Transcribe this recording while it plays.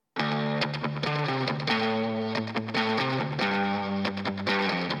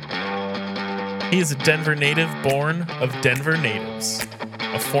He is a Denver native born of Denver natives,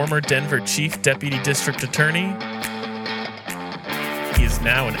 a former Denver Chief Deputy District Attorney. He is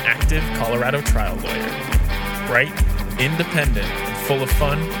now an active Colorado trial lawyer. Bright, independent, and full of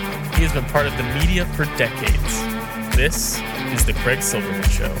fun, he has been part of the media for decades. This is The Craig Silverman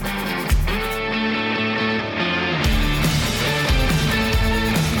Show.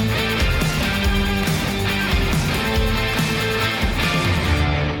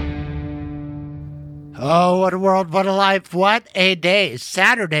 Oh, what a world, what a life, what a day.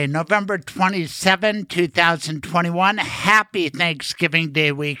 Saturday, November 27, 2021. Happy Thanksgiving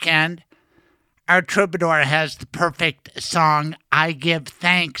Day weekend. Our Troubadour has the perfect song, I Give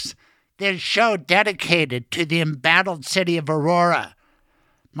Thanks. This show dedicated to the embattled city of Aurora.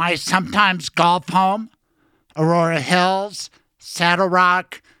 My sometimes golf home, Aurora Hills, Saddle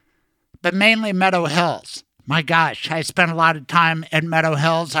Rock, but mainly Meadow Hills. My gosh, I spent a lot of time at Meadow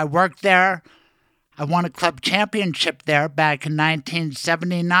Hills. I worked there. I won a club championship there back in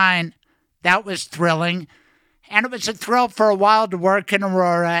 1979. That was thrilling. And it was a thrill for a while to work in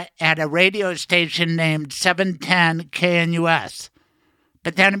Aurora at a radio station named 710 KNUS.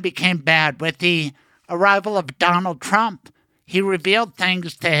 But then it became bad. With the arrival of Donald Trump, he revealed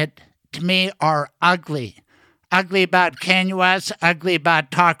things that, to me, are ugly. Ugly about KNUS, ugly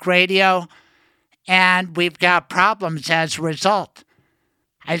about talk radio, and we've got problems as a result.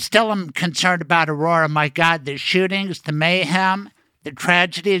 I still am concerned about Aurora. My God, the shootings, the mayhem, the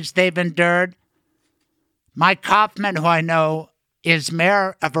tragedies they've endured. Mike Kaufman, who I know is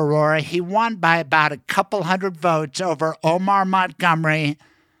mayor of Aurora, he won by about a couple hundred votes over Omar Montgomery,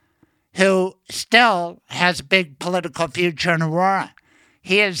 who still has a big political future in Aurora.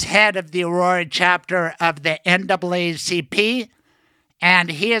 He is head of the Aurora chapter of the NAACP, and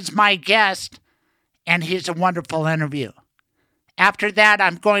he is my guest, and he's a wonderful interview. After that,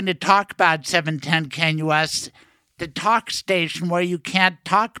 I'm going to talk about 710 KNUS, the talk station where you can't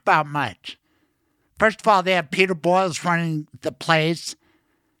talk about much. First of all, they have Peter Boyles running the place.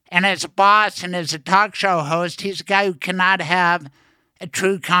 And as a boss and as a talk show host, he's a guy who cannot have a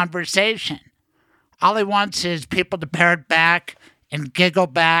true conversation. All he wants is people to parrot back and giggle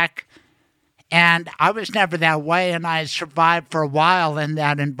back. And I was never that way, and I survived for a while in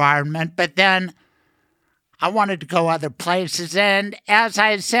that environment. But then I wanted to go other places. And as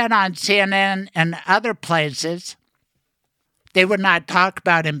I said on CNN and other places, they would not talk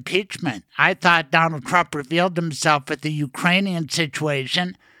about impeachment. I thought Donald Trump revealed himself with the Ukrainian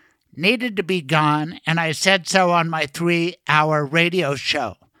situation, needed to be gone, and I said so on my 3-hour radio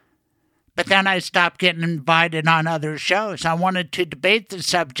show. But then I stopped getting invited on other shows. I wanted to debate the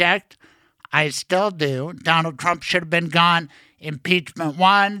subject. I still do. Donald Trump should have been gone. Impeachment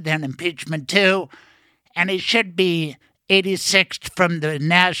 1, then impeachment 2. And he should be 86th from the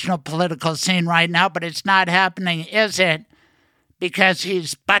national political scene right now, but it's not happening, is it? Because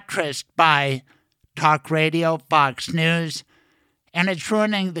he's buttressed by talk radio, Fox News, and it's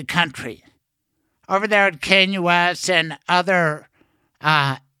ruining the country. Over there at KNUS and other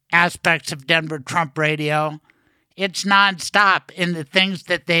aspects of Denver Trump radio, it's nonstop in the things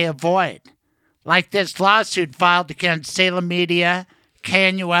that they avoid. Like this lawsuit filed against Salem Media,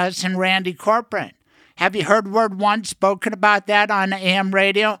 KNUS, and Randy Corcoran. Have you heard word one spoken about that on AM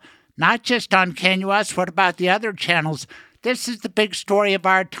radio? Not just on KNUS. What about the other channels? This is the big story of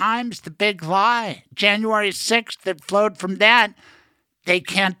our times, the big lie. January 6th that flowed from that, they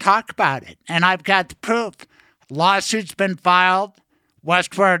can't talk about it. And I've got the proof. Lawsuit's been filed.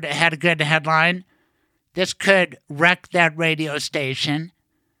 Westward had a good headline. This could wreck that radio station.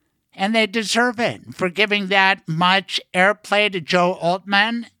 And they deserve it for giving that much airplay to Joe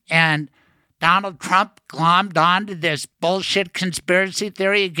Altman, and Donald Trump glommed onto this bullshit conspiracy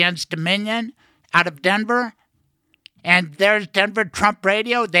theory against Dominion out of Denver. And there's Denver Trump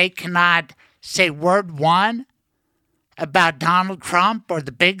radio. They cannot say word one about Donald Trump or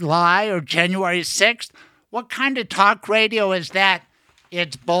the big lie or January 6th. What kind of talk radio is that?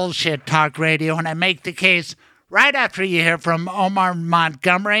 It's bullshit talk radio. And I make the case right after you hear from Omar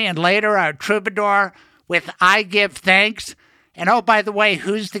Montgomery and later our Troubadour with I Give Thanks. And oh, by the way,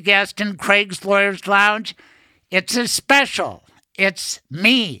 who's the guest in Craig's Lawyers Lounge? It's a special. It's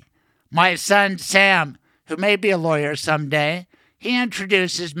me, my son Sam, who may be a lawyer someday. He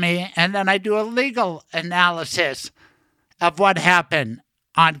introduces me, and then I do a legal analysis of what happened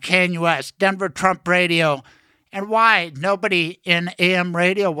on KNUS, Denver Trump Radio, and why nobody in AM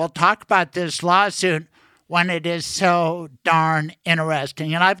radio will talk about this lawsuit when it is so darn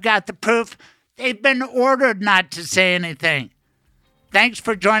interesting. And I've got the proof. They've been ordered not to say anything. Thanks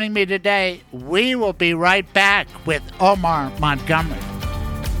for joining me today. We will be right back with Omar Montgomery.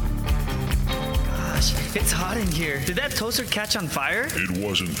 It's hot in here. Did that toaster catch on fire? It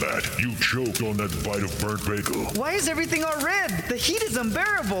wasn't that. You choked on that bite of burnt bagel. Why is everything all red? The heat is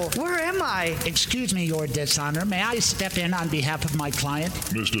unbearable. Where am I? Excuse me, Your Dishonor. May I step in on behalf of my client?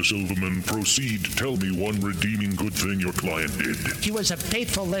 Mr. Silverman, proceed. Tell me one redeeming good thing your client did. He was a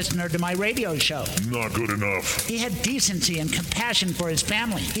faithful listener to my radio show. Not good enough. He had decency and compassion for his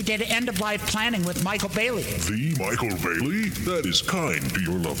family. He did end-of-life planning with Michael Bailey. The Michael Bailey? That is kind to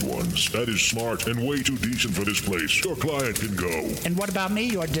your loved ones. That is smart and way too decent for this place. Your client can go. And what about me,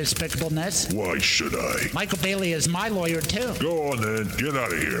 Your Despicableness? Why should I? Michael Bailey is my lawyer, too. Go on then. Get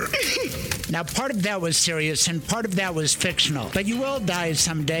out of here. Now, part of that was serious and part of that was fictional. But you will die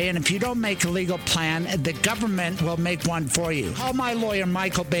someday, and if you don't make a legal plan, the government will make one for you. Call my lawyer,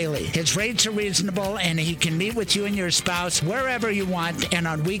 Michael Bailey. His rates are reasonable, and he can meet with you and your spouse wherever you want and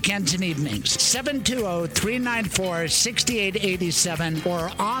on weekends and evenings. 720-394-6887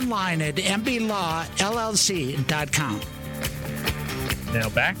 or online at mblawllc.com. Now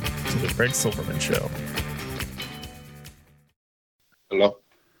back to the Craig Silverman Show. Hello?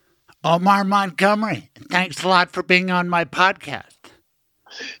 Omar Montgomery, thanks a lot for being on my podcast.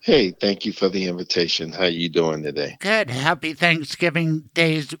 Hey, thank you for the invitation. How you doing today? Good. Happy Thanksgiving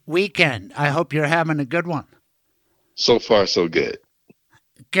Day's weekend. I hope you're having a good one. So far, so good.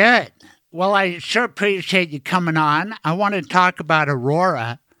 Good. Well, I sure appreciate you coming on. I want to talk about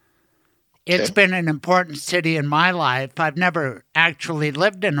Aurora. It's been an important city in my life. I've never actually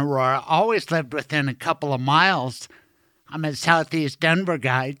lived in Aurora, always lived within a couple of miles. I'm a Southeast Denver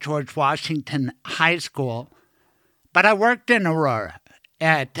guy, George Washington High School. But I worked in Aurora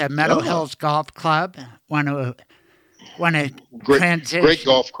at Meadow Hills Golf Club when it transitioned. Great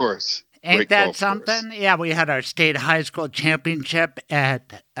golf course. Ain't that something? Yeah, we had our state high school championship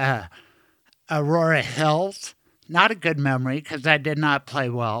at Aurora Hills. Not a good memory because I did not play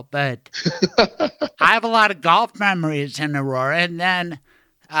well, but I have a lot of golf memories in Aurora. And then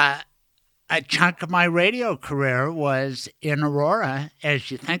a chunk of my radio career was in Aurora,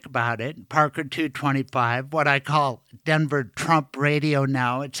 as you think about it. Parker 225, what I call Denver Trump radio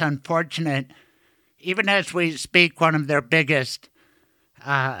now. It's unfortunate. Even as we speak, one of their biggest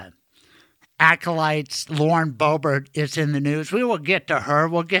acolytes, Lauren Boebert, is in the news. We will get to her.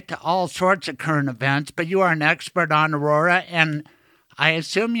 We'll get to all sorts of current events, but you are an expert on Aurora, and I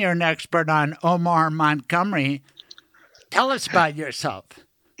assume you're an expert on Omar Montgomery. Tell us about yourself.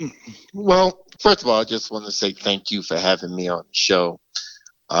 Well, first of all, I just want to say thank you for having me on the show.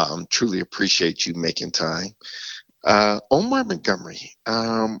 Truly appreciate you making time. Omar Montgomery.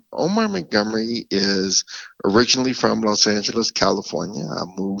 Omar Montgomery is originally from Los Angeles, California. I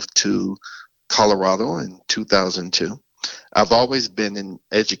moved to Colorado in 2002. I've always been an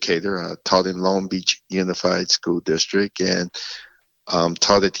educator. I taught in Long Beach Unified School District and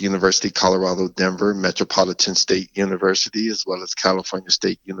taught at the University of Colorado, Denver, Metropolitan State University, as well as California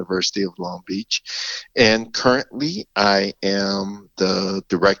State University of Long Beach. And currently, I am the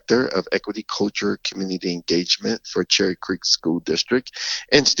Director of Equity, Culture, Community Engagement for Cherry Creek School District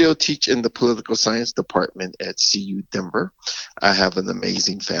and still teach in the Political Science Department at CU Denver. I have an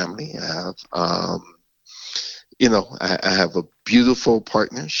amazing family. I have I have a beautiful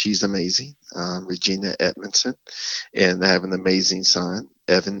partner. She's amazing, Regina Edmondson. And I have an amazing son,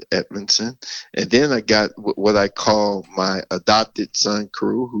 Evan Edmondson. And then I got what I call my adopted son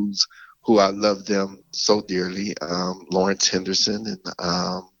crew, who I love them so dearly, Lawrence Henderson and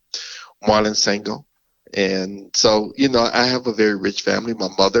Marlon Sango. And so, I have a very rich family. My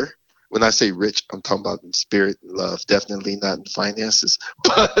mother, when I say rich, I'm talking about in spirit and love, definitely not in finances.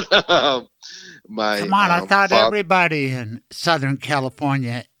 But come on, I thought everybody in Southern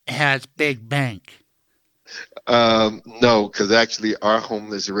California has big bank. No, because actually our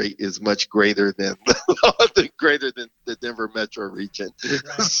homeless rate is much greater than the Denver metro region.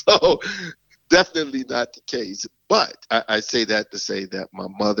 Right. So definitely not the case. But I say that to say that my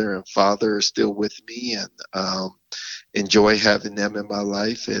mother and father are still with me and enjoy having them in my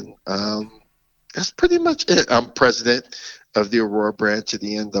life. And that's pretty much it. I'm president of the Aurora branch of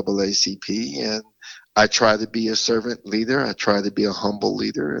the NAACP, and I try to be a servant leader. I try to be a humble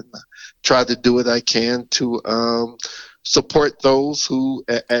leader, and I try to do what I can to support those who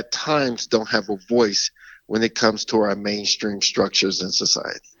at times don't have a voice when it comes to our mainstream structures in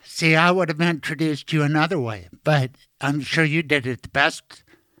society. See, I would have introduced you another way, but I'm sure you did it the best.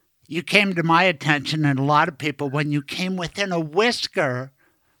 You came to my attention and a lot of people when you came within a whisker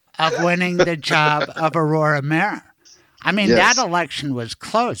of winning the job of Aurora mayor. I mean, Yes. That election was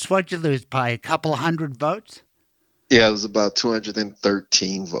close. What'd you lose by? A couple hundred votes? Yeah, it was about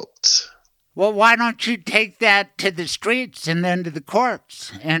 213 votes. Well, why don't you take that to the streets and then to the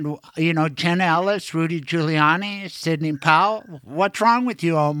courts? And, Jen Ellis, Rudy Giuliani, Sidney Powell. What's wrong with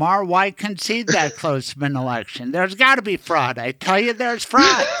you, Omar? Why concede that close of an election? There's got to be fraud. I tell you, there's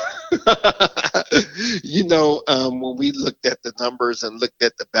fraud. When we looked at the numbers and looked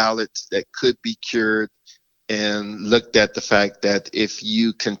at the ballots that could be cured and looked at the fact that if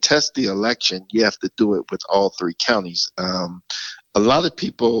you contest the election, you have to do it with all three counties. A lot of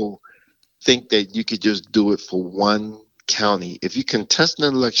people think that you could just do it for one county. If you contest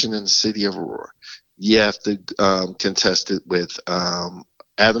an election in the city of Aurora, you have to contest it with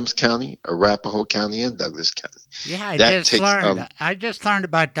Adams County, Arapahoe County, and Douglas County. Yeah, I just learned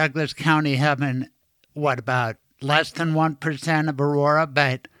about Douglas County having, about less than 1% of Aurora,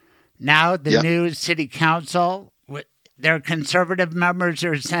 but now the new city council, their conservative members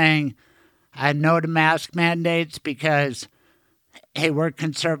are saying, no to mask mandates because, hey, we're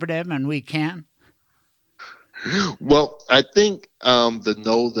conservative and we can. Well, I think the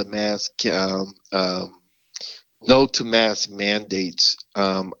no to mask mandates.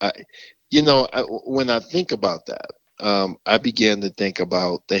 When I think about that, I began to think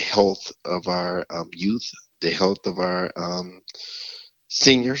about the health of our youth, the health of our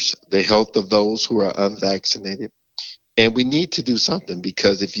seniors, the health of those who are unvaccinated. And we need to do something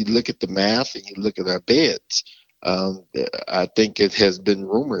because if you look at the math and you look at our beds, I think it has been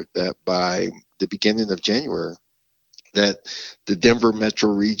rumored that by the beginning of January, that the Denver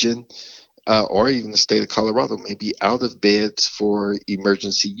metro region or even the state of Colorado may be out of beds for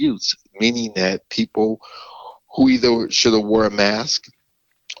emergency use, meaning that people who either should have wore a mask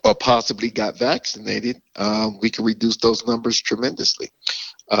or possibly got vaccinated, we can reduce those numbers tremendously.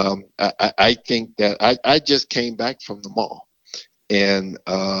 I think that I just came back from the mall. And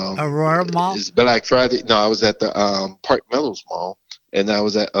Aurora Mall? It's Black Friday. No, I was at the Park Meadows Mall, and I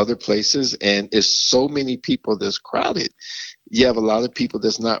was at other places, and it's so many people that's crowded. You have a lot of people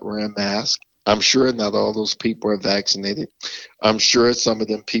that's not wearing masks. I'm sure not all those people are vaccinated. I'm sure some of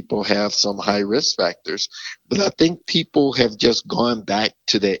them people have some high risk factors, but I think people have just gone back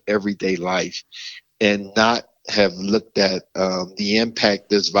to their everyday life and not have looked at the impact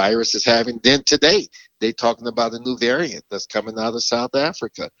this virus is having. Then today, they're talking about a new variant that's coming out of South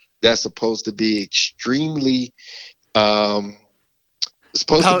Africa that's supposed to be extremely to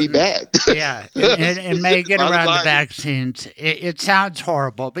be bad. Yeah, and may get around the vaccines. It sounds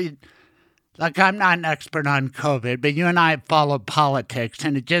horrible, but I'm not an expert on COVID, but you and I follow politics,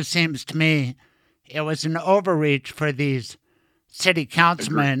 and it just seems to me it was an overreach for these city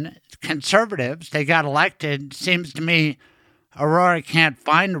councilmen, conservatives. They got elected. Seems to me Aurora can't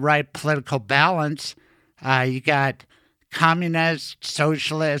find the right political balance. You got communists,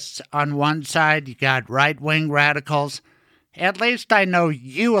 socialists on one side. You got right-wing radicals. At least I know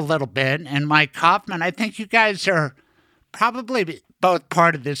you a little bit, and Mike Kaufman. I think you guys are probably both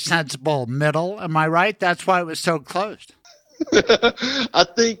part of this sensible middle. Am I right? That's why it was so close. I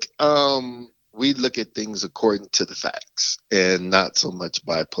think we look at things according to the facts and not so much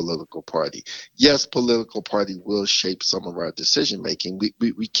by political party. Yes, political party will shape some of our decision making.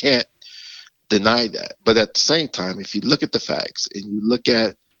 We can't deny that. But at the same time, if you look at the facts and you look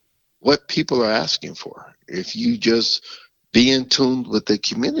at what people are asking for, if you just be in tune with the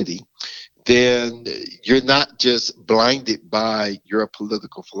community, then you're not just blinded by your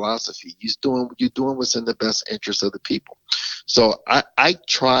political philosophy. You're doing what's in the best interest of the people. So I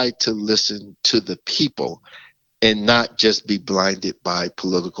try to listen to the people and not just be blinded by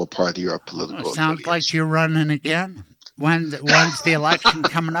political party or political sounds like you're running again. When's the election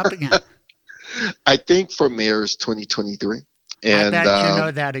coming up again? I think for mayor is 2023. And I bet you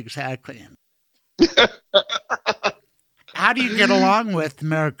know that exactly. How do you get along with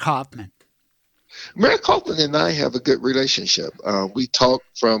Mayor Kaufman? Mayor Kaufman and I have a good relationship. We talk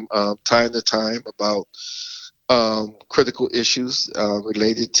from time to time about critical issues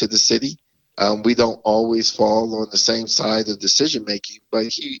related to the city. We don't always fall on the same side of decision making,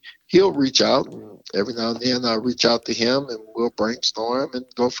 but he'll reach out. And every now and then I'll reach out to him and we'll brainstorm and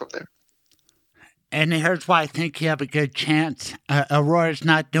go from there. And here's why I think you have a good chance. Aurora's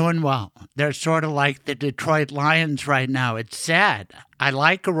not doing well. They're sort of like the Detroit Lions right now. It's sad. I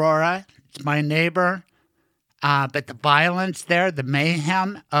like Aurora. It's my neighbor. But the violence there, the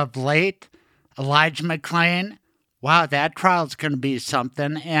mayhem of late, Elijah McClain, wow, that trial's going to be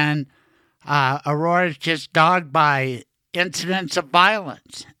something. And Aurora's just dogged by incidents of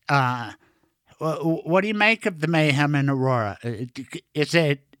violence. What do you make of the mayhem in Aurora? Is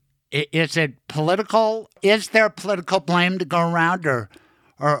it political? Is there political blame to go around, or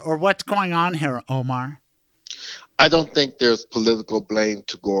what's going on here, Omar? I don't think there's political blame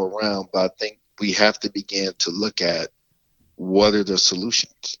to go around, but I think we have to begin to look at what are the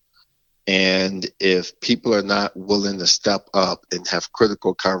solutions. And if people are not willing to step up and have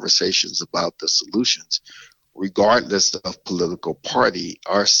critical conversations about the solutions, regardless of political party,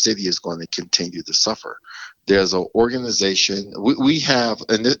 our city is going to continue to suffer. There's an organization we have,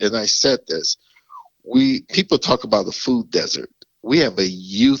 and I said this, people talk about a food desert. We have a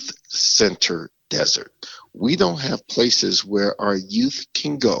youth center desert. We don't have places where our youth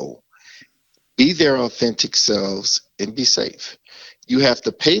can go, be their authentic selves, and be safe. You have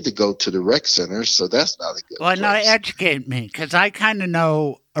to pay to go to the rec center, so that's not a good place. Well, now educate me, because I kind of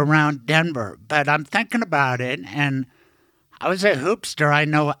know around Denver, but I'm thinking about it, and I was at Hoopster. I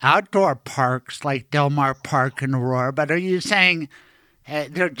know outdoor parks like Del Mar Park and Aurora, but are you saying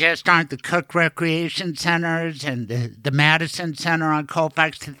there just aren't the Cook Recreation Centers and the Madison Center on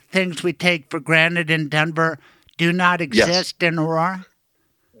Colfax, the things we take for granted in Denver, do not exist in Aurora?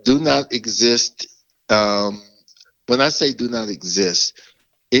 Do not exist. When I say do not exist,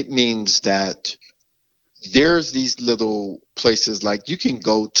 it means that there's these little places like you can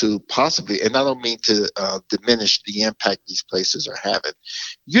go to possibly, and I don't mean to diminish the impact these places are having.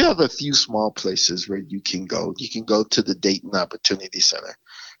 You have a few small places where you can go. You can go to the Dayton Opportunity Center.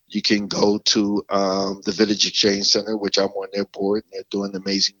 You can go to the Village Exchange Center, which I'm on their board, and they're doing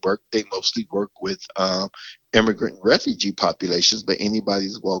amazing work. They mostly work with immigrant and refugee populations, but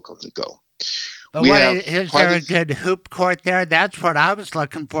anybody's welcome to go. But is there a good hoop court there? That's what I was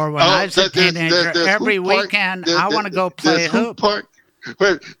looking for when I was a teenager. Every weekend, I want to go play hoop.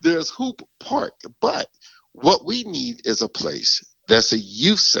 There's Hoop Park, but what we need is a place that's a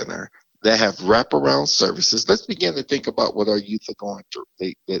youth center that have wraparound services. Let's begin to think about what our youth are going through.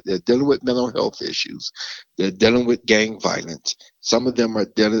 They're dealing with mental health issues. They're dealing with gang violence. Some of them are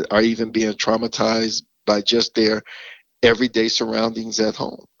even being traumatized by just their everyday surroundings at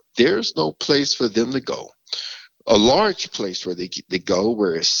home. There's no place for them to go. A large place where they go,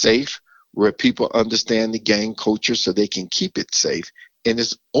 where it's safe, where people understand the gang culture so they can keep it safe, and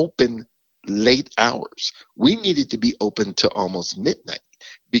it's open late hours. We need it to be open to almost midnight,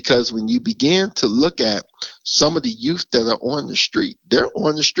 because when you begin to look at some of the youth that are on the street, they're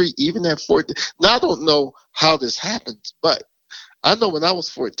on the street even at 14. Now, I don't know how this happens, but I know when I was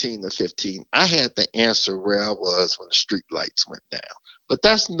 14 or 15, I had to answer where I was when the street lights went down. But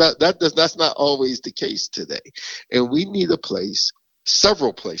that's not always the case today. And we need a place,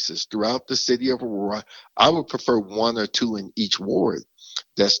 several places throughout the city of Aurora. I would prefer one or two in each ward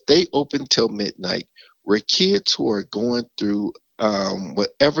that stay open till midnight, where kids who are going through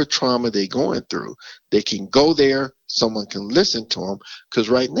whatever trauma they're going through, they can go there, someone can listen to them, because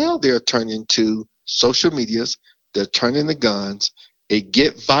right now they're turning to social medias, they're turning to guns, they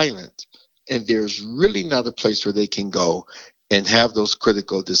get violent, and there's really not a place where they can go and have those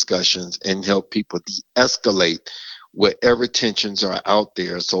critical discussions and help people de-escalate whatever tensions are out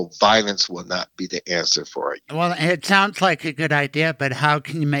there, so violence will not be the answer for it. Well, it sounds like a good idea, but how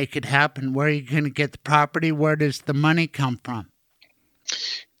can you make it happen? Where are you going to get the property? Where does the money come from?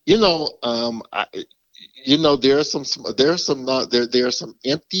 There are some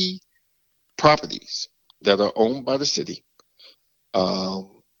empty properties that are owned by the city.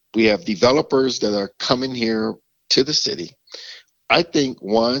 We have developers that are coming here to the city. I think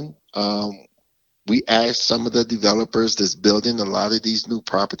we asked some of the developers that's building a lot of these new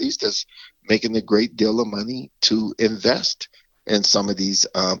properties, that's making a great deal of money, to invest in some of these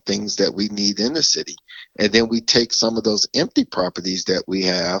things that we need in the city. And then we take some of those empty properties that we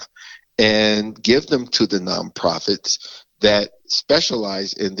have and give them to the nonprofits that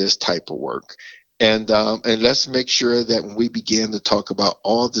specialize in this type of work. And let's make sure that when we begin to talk about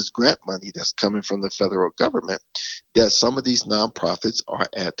all this grant money that's coming from the federal government, that some of these nonprofits are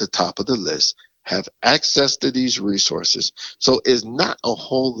at the top of the list, have access to these resources. So it's not a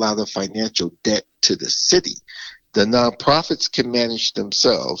whole lot of financial debt to the city. The nonprofits can manage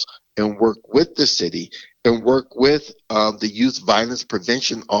themselves and work with the city and work with the youth violence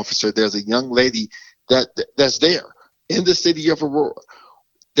prevention officer. There's a young lady that's there in the city of Aurora.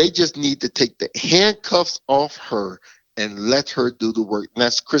 They just need to take the handcuffs off her and let her do the work. And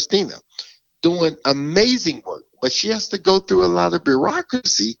that's Christina, doing amazing work, but she has to go through a lot of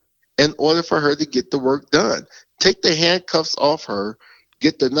bureaucracy in order for her to get the work done. Take the handcuffs off her,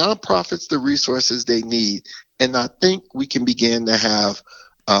 get the nonprofits the resources they need, and I think we can begin to have,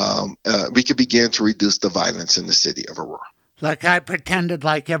 reduce the violence in the city of Aurora. Look, I pretended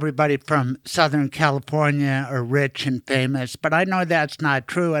like everybody from Southern California are rich and famous, but I know that's not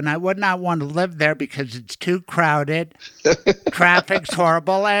true, and I would not want to live there because it's too crowded, traffic's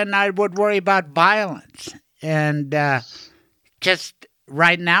horrible, and I would worry about violence. And just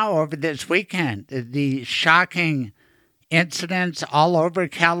right now, over this weekend, the shocking incidents all over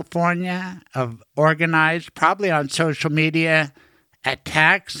California of organized, probably on social media,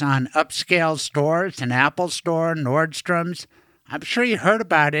 attacks on upscale stores, an Apple store, Nordstrom's. I'm sure you heard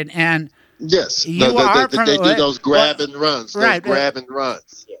about it. And yes, they do those grab and runs. Right. Those grab and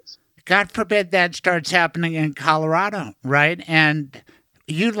runs. Yes. God forbid that starts happening in Colorado, right? And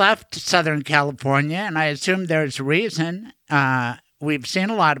you left Southern California, and I assume there's a reason. We've seen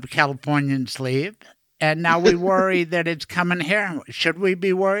a lot of Californians leave, and now we worry that it's coming here. Should we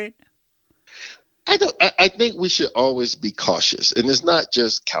be worried? I think we should always be cautious, and it's not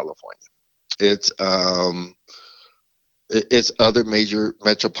just California. It's other major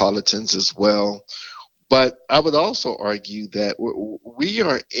metropolitans as well. But I would also argue that we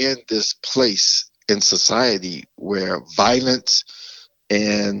are in this place in society where violence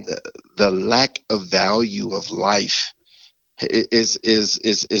and the lack of value of life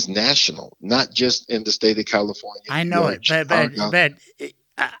is national, not just in the state of California. I know it, but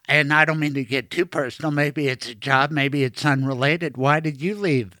and I don't mean to get too personal. Maybe it's a job, maybe it's unrelated. Why did you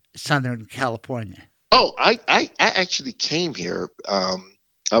leave Southern California? Oh, I actually came here.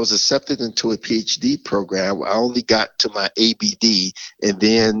 I was accepted into a PhD program. I only got to my ABD and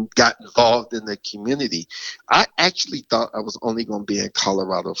then got involved in the community. I actually thought I was only going to be in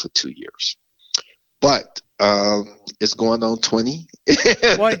Colorado for 2 years, but it's going on 20.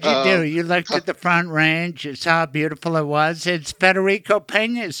 What did you do? You looked at the Front Range. You saw how beautiful it was. It's Federico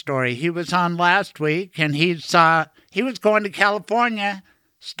Pena's story. He was on last week, and he was going to California,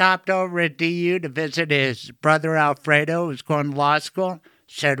 stopped over at DU to visit his brother Alfredo, who was going to law school.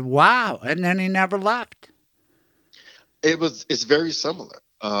 Said, wow, and then he never left. It's very similar.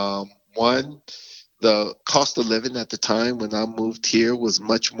 One, the cost of living at the time when I moved here was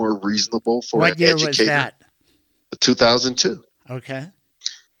much more reasonable for an educator. What year was that? 2002. Okay.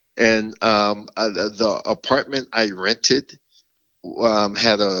 And the apartment I rented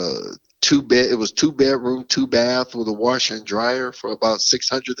had a it was 2-bedroom, 2-bath with a washer and dryer for about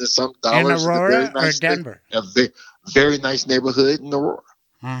 $600 and some dollars. In Aurora or Denver? A very nice neighborhood in Aurora.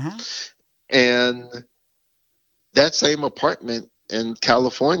 Uh-huh. And that same apartment in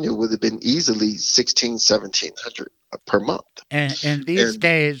California would have been easily $1,700 per month. And these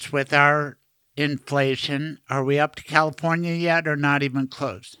days, with our inflation, are we up to California yet, or not even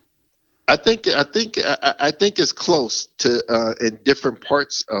close? I think it's close to in different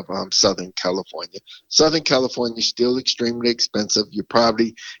parts of Southern California. Southern California is still extremely expensive. You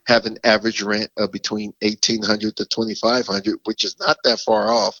probably have an average rent of between $1,800 to $2,500, which is not that far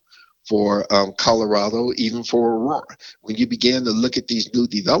off for Colorado, even for Aurora. When you begin to look at these new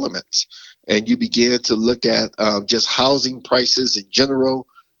developments and you begin to look at just housing prices in general,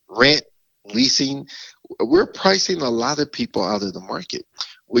 rent, leasing, we're pricing a lot of people out of the market,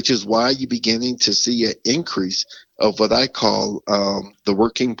 which is why you're beginning to see an increase of what I call the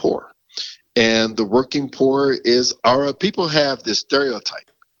working poor. And the working poor is people have this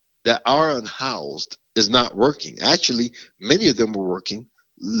stereotype that our unhoused is not working. Actually, many of them were working,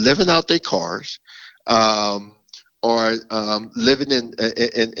 living out their cars, or living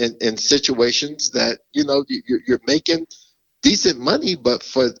in situations that, you're making decent money, but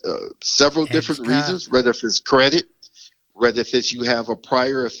for several different reasons, whether if it's credit, whether if it's you have a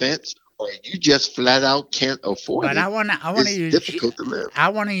prior offense, or you just flat out can't afford it. But I want to use difficult to live. I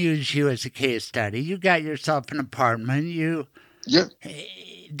want to use you as a case study. You got yourself an apartment.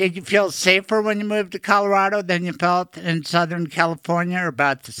 Did you feel safer when you moved to Colorado than you felt in Southern California, or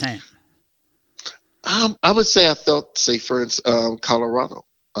about the same? I would say I felt safer in Colorado.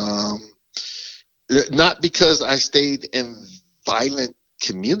 Not because I stayed in violent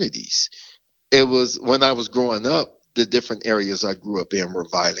communities. It was when I was growing up, the different areas I grew up in were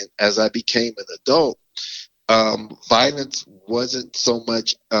violent. As I became an adult, violence wasn't so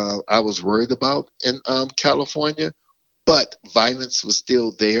much I was worried about in California, but violence was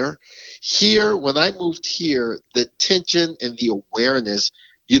still there. Here, when I moved here, the tension and the awareness,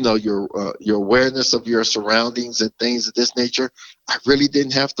 your awareness of your surroundings and things of this nature, I really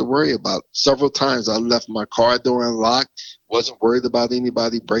didn't have to worry about. Several times I left my car door unlocked, wasn't worried about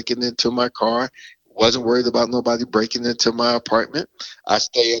anybody breaking into my car, wasn't worried about nobody breaking into my apartment. I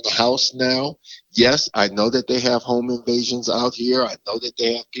stay in the house now. Yes, I know that they have home invasions out here. I know that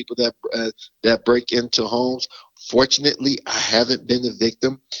they have people that break into homes. Fortunately, I haven't been a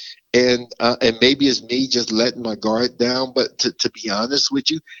victim. And maybe it's me just letting my guard down. But to be honest with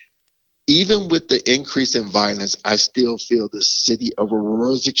you, even with the increase in violence, I still feel the city of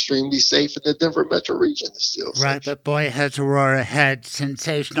Aurora is extremely safe, and the Denver metro region is still safe. Right, but boy, has Aurora had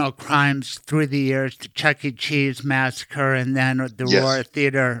sensational crimes through the years, the Chuck E. Cheese massacre and then the Aurora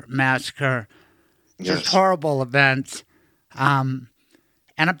Theater massacre. Just horrible events. And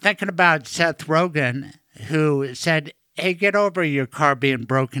I'm thinking about Seth Rogen, who said, hey, get over your car being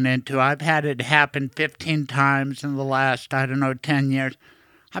broken into. I've had it happen 15 times in the last, 10 years.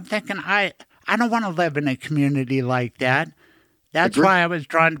 I'm thinking, I don't want to live in a community like that. That's why I was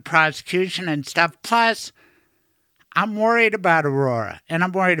drawn to prosecution and stuff. Plus, I'm worried about Aurora, and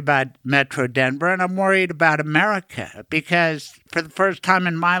I'm worried about Metro Denver, and I'm worried about America, because for the first time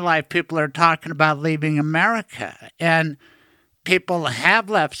in my life, people are talking about leaving America. And people have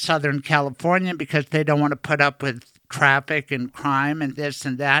left Southern California because they don't want to put up with traffic and crime and this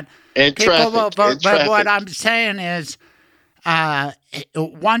and that. And traffic. But what I'm saying is,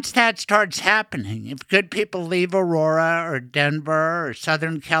 once that starts happening, if good people leave Aurora or Denver or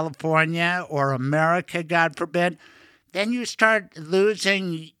Southern California or America, God forbid, then you start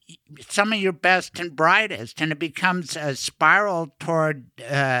losing some of your best and brightest, and it becomes a spiral toward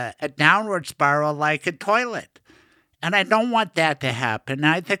a downward spiral like a toilet. And I don't want that to happen.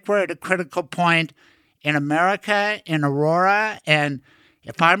 I think we're at a critical point in America, in Aurora, and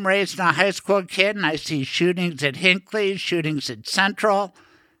if I'm raising a high school kid and I see shootings at Hinckley, shootings at Central,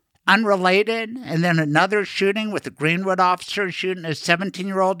 unrelated, and then another shooting with a Greenwood officer shooting a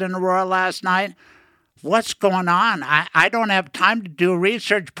 17-year-old in Aurora last night, what's going on? I don't have time to do a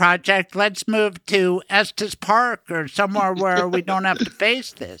research project. Let's move to Estes Park or somewhere where we don't have to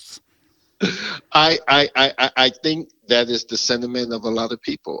face this. I think that is the sentiment of a lot of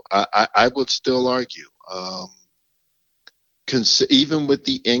people. I would still argue, even with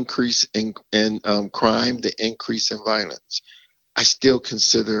the increase in crime, the increase in violence, I still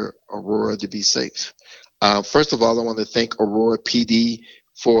consider Aurora to be safe. First of all, I want to thank Aurora PD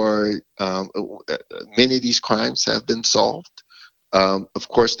for many of these crimes have been solved. Of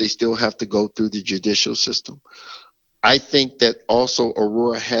course, they still have to go through the judicial system. I think that also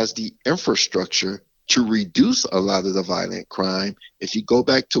Aurora has the infrastructure to reduce a lot of the violent crime. If you go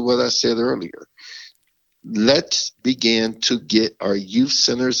back to what I said earlier, let's begin to get our youth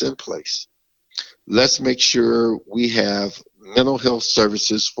centers in place. Let's make sure we have mental health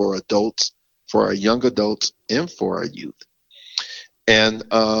services for adults, for our young adults, and for our youth. And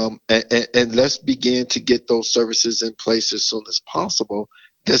let's begin to get those services in place as soon as possible.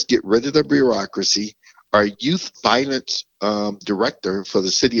 Let's get rid of the bureaucracy. Our youth violence director for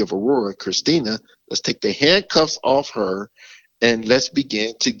the city of Aurora, Christina, let's take the handcuffs off her, and let's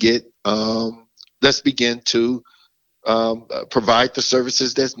begin to provide the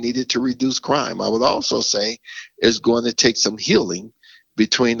services that's needed to reduce crime. I would also say it's going to take some healing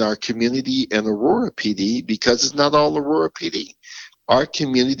between our community and Aurora PD, because it's not all Aurora PD. Our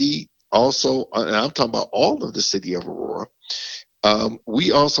community also, and I'm talking about all of the city of Aurora,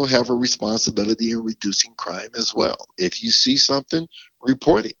 we also have a responsibility in reducing crime as well. If you see something,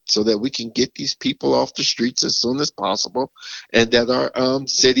 report it so that we can get these people off the streets as soon as possible, and that our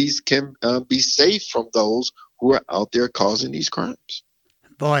cities can be safe from those who are out there causing these crimes.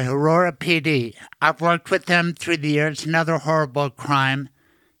 Boy, Aurora PD, I've worked with them through the years. Another horrible crime.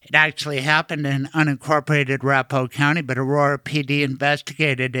 It actually happened in unincorporated Arapahoe County, but Aurora PD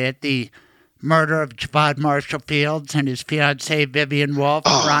investigated it. The murder of Javad Marshall Fields and his fiancée Vivian Wolf,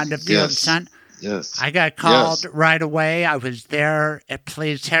 Rhonda Fields' son. Yes. I got called right away. I was there at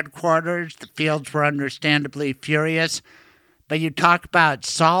police headquarters. The Fields were understandably furious. But you talk about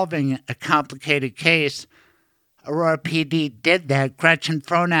solving a complicated case. Aurora PD did that. Gretchen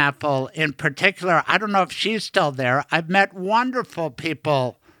Frohnapfel in particular, I don't know if she's still there. I've met wonderful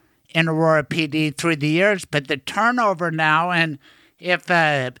people in Aurora PD through the years, but the turnover now, and if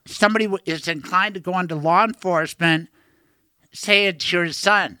somebody is inclined to go into law enforcement, say it's your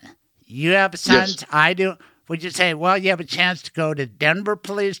son. You have sons, yes. I do. Would you say, well, you have a chance to go to Denver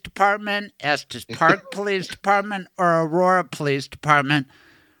Police Department, Estes Park Police Department, or Aurora Police Department?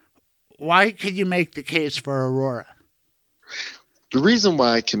 Why could you make the case for Aurora? The reason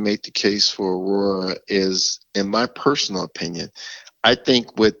why I can make the case for Aurora is, in my personal opinion, I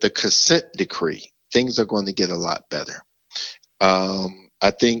think with the consent decree, things are going to get a lot better. I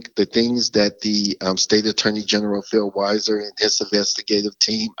think the things that the State Attorney General Phil Weiser and his investigative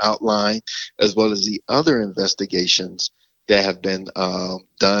team outlined, as well as the other investigations that have been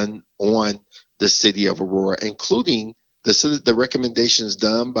done on the city of Aurora, including the recommendations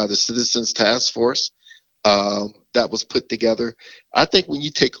done by the Citizens Task Force that was put together. I think when you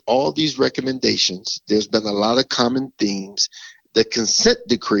take all these recommendations, there's been a lot of common themes. The consent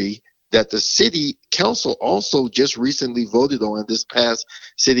decree that the city council also just recently voted on this past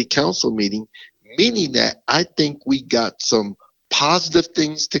city council meeting, meaning that I think we got some positive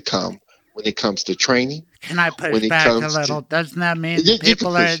things to come when it comes to training. Can I push back a little? Doesn't that mean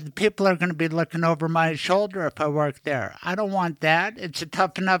people are going to be looking over my shoulder if I work there? I don't want that. It's a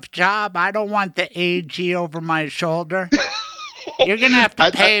tough enough job. I don't want the AG over my shoulder. You're going to have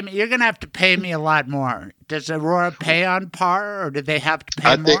to pay me. You're going to have to pay me a lot more. Does Aurora pay on par, or do they have to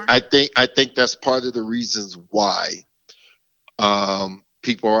pay more? I think that's part of the reasons why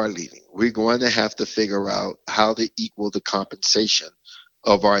people are leaving. We're going to have to figure out how to equal the compensation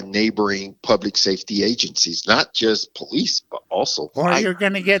of our neighboring public safety agencies, not just police, but also fire. Or you're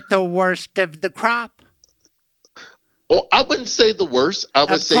going to get the worst of the crop. Well, I wouldn't say the worst. I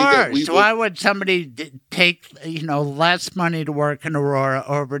would say that we. So why would somebody take less money to work in Aurora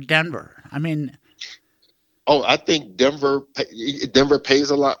over Denver? I mean. Oh, I think Denver pays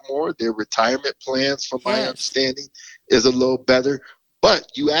a lot more. Their retirement plans, from my understanding, is a little better.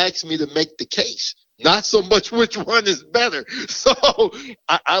 But you asked me to make the case. Not so much which one is better. So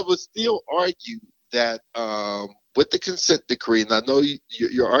I would still argue that with the consent decree, and I know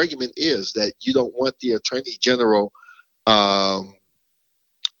your argument is that you don't want the attorney general over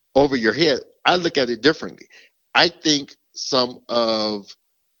your head. I look at it differently. I think some of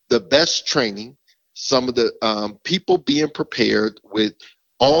the best training, some of the people being prepared with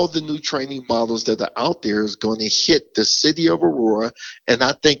all the new training models that are out there is going to hit the city of Aurora, and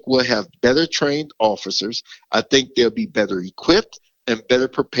I think we'll have better trained officers. I think they'll be better equipped and better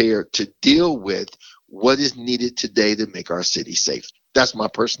prepared to deal with what is needed today to make our city safe. That's my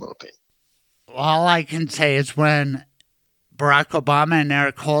personal opinion. All I can say is when Barack Obama and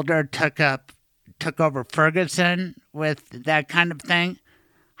Eric Holder took over Ferguson with that kind of thing,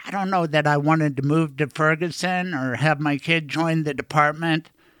 I don't know that I wanted to move to Ferguson or have my kid join the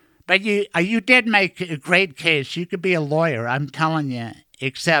department. But you did make a great case. You could be a lawyer, I'm telling you,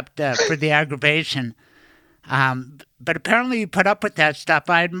 except for the aggravation. But apparently you put up with that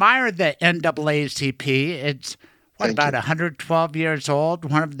stuff. I admire the NAACP. It's, about 112 years old,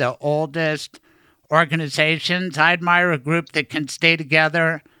 one of the oldest organizations. I admire a group that can stay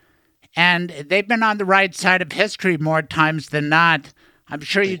together. And they've been on the right side of history more times than not. I'm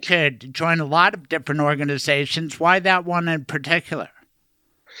sure you could join a lot of different organizations. Why that one in particular?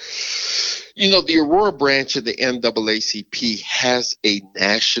 The Aurora branch of the NAACP has a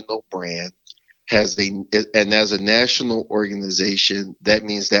national brand, and as a national organization, that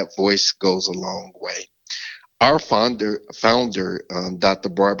means that voice goes a long way. Our founder, Dr.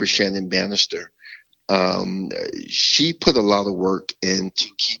 Barbara Shannon Bannister, she put a lot of work into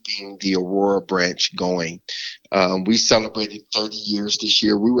keeping the Aurora branch going. We celebrated 30 years this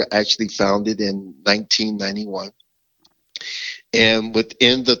year. We were actually founded in 1991. And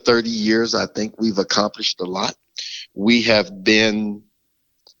within the 30 years, I think we've accomplished a lot. We have been,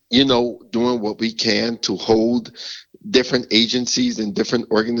 doing what we can to hold different agencies and different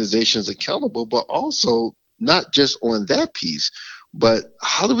organizations accountable, but also not just on that piece, but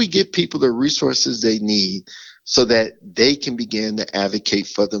how do we give people the resources they need so that they can begin to advocate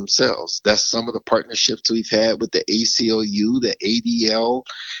for themselves? That's some of the partnerships we've had with the ACLU, the ADL,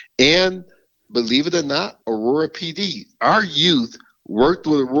 and believe it or not, Aurora PD. Our youth worked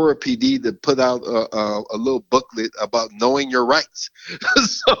with Aurora PD to put out a little booklet about knowing your rights.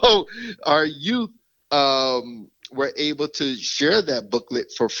 So our youth were able to share that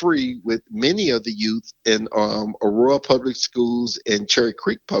booklet for free with many of the youth in Aurora Public Schools and Cherry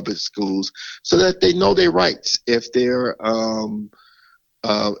Creek Public Schools, so that they know their rights if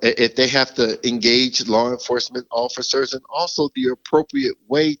they have to engage law enforcement officers, and also the appropriate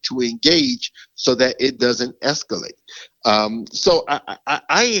way to engage so that it doesn't escalate. So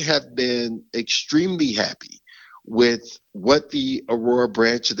I have been extremely happy with what the Aurora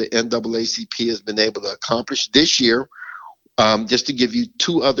branch of the NAACP has been able to accomplish this year. Just to give you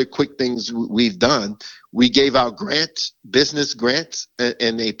two other quick things we've done. We gave out grants, business grants,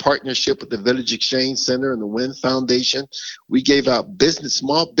 in a partnership with the Village Exchange Center and the Wynn Foundation. We gave out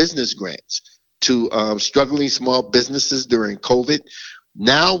small business grants to struggling small businesses during COVID.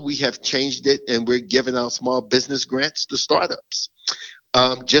 Now we have changed it, and we're giving out small business grants to startups.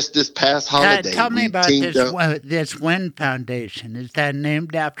 Just this past holiday, tell me about this Wynn Foundation. Is that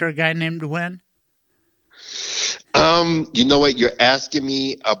named after a guy named Wynn? You know what? You're asking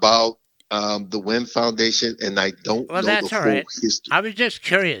me about the Wynn Foundation, and I don't know the full history. I was just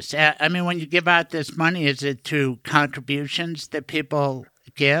curious. I mean, when you give out this money, is it through contributions that people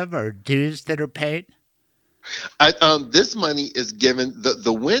give or dues that are paid? This money is given.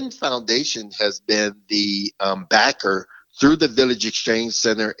 The Wynn Foundation has been the backer through the Village Exchange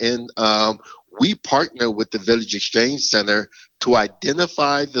Center. And we partner with the Village Exchange Center to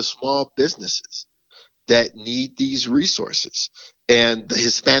identify the small businesses that need these resources. And the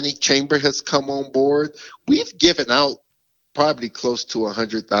Hispanic Chamber has come on board. We've given out probably close to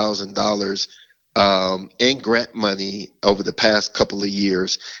 $100,000 in grant money over the past couple of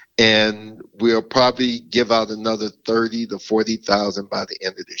years, and we'll probably give out another 30 to 40,000 by the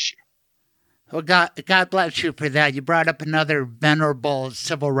end of this year. Well, God bless you for that. You brought up another venerable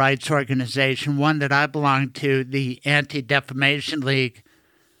civil rights organization, one that I belong to, the Anti-Defamation League.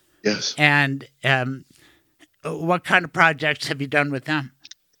 Yes. And what kind of projects have you done with them?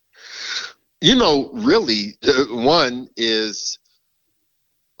 You know, really, one is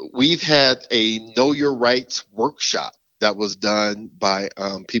we've had a Know Your Rights workshop that was done by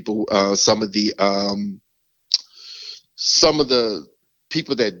people, some of the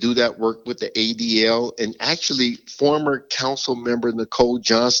people that do that work with the ADL, and actually former council member Nicole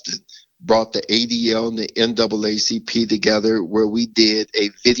Johnston brought the ADL and the NAACP together, where we did a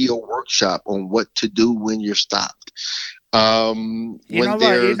video workshop on what to do when you're stopped. You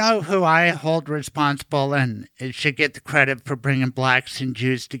know who I hold responsible and should get the credit for bringing blacks and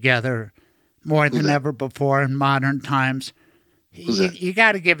Jews together more than ever before in modern times? You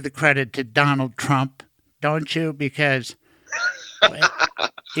got to give the credit to Donald Trump, don't you? Because,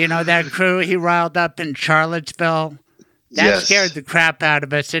 you know, that crew he riled up in Charlottesville, that scared the crap out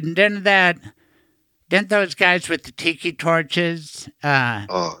of us. And didn't those guys with the tiki torches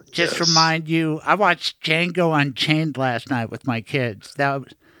remind you? I watched Django Unchained last night with my kids.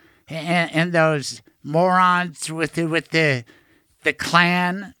 And those morons with the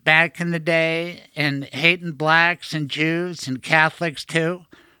Klan back in the day, and hating blacks and Jews and Catholics too.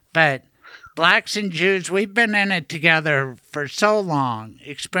 But blacks and Jews, we've been in it together for so long,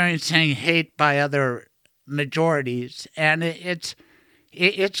 experiencing hate by other majorities, and it's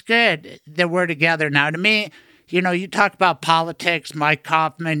good that we're together now. To me, you know, you talk about politics, Mike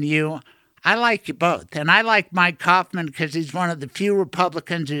Kaufman, I like you both. And I like Mike Kaufman because he's one of the few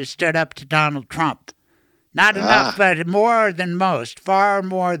Republicans who stood up to Donald Trump. Not enough, but more than most, far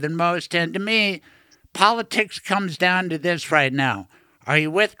more than most. And to me, politics comes down to this right now. Are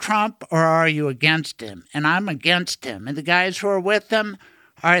you with Trump or are you against him? And I'm against him. And the guys who are with him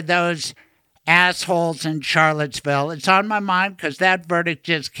are those assholes in Charlottesville. It's on my mind because that verdict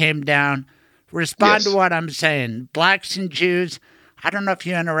just came down. Respond to what I'm saying. Blacks and Jews. I don't know if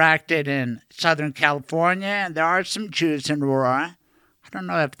you interacted in Southern California, and there are some Jews in Aurora. I don't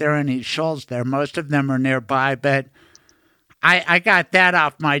know if there are any shoals there. Most of them are nearby, but I got that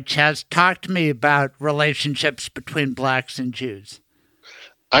off my chest. Talk to me about relationships between blacks and Jews.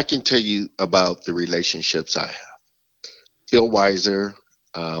 I can tell you about the relationships I have. Phil Weiser,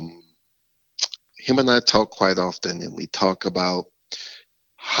 him and I talk quite often, and we talk about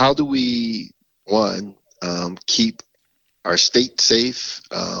how do we, keep our state safe,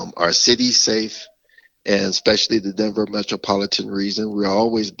 our city safe, and especially the Denver metropolitan region. We're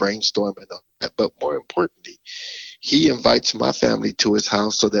always brainstorming on that. But more importantly, he invites my family to his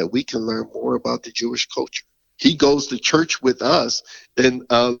house so that we can learn more about the Jewish culture. He goes to church with us and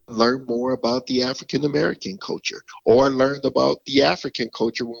learn more about the African American culture, or learn about the African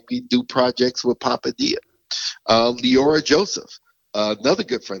culture when we do projects with Papa Dia. Leora Joseph, another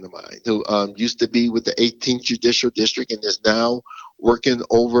good friend of mine who used to be with the 18th Judicial District and is now working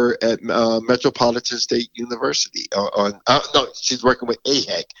over at Metropolitan State University. She's working with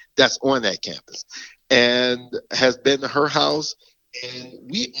AHEC. That's on that campus, and has been to her house. And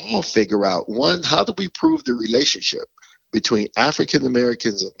we all figure out, one, how do we prove the relationship between African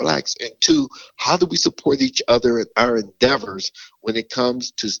Americans and blacks? And two, how do we support each other in our endeavors when it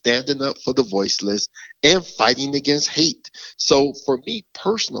comes to standing up for the voiceless and fighting against hate? So for me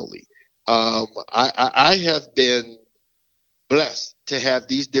personally, I have been blessed to have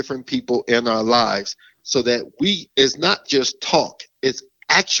these different people in our lives so that it's not just talk, it's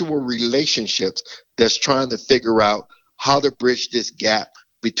actual relationships that's trying to figure out how to bridge this gap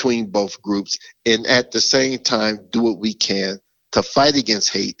between both groups, and at the same time do what we can to fight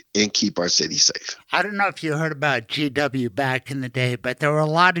against hate and keep our city safe. I don't know if you heard about GW back in the day, but there were a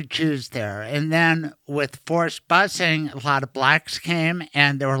lot of Jews there. And then with forced busing, a lot of blacks came,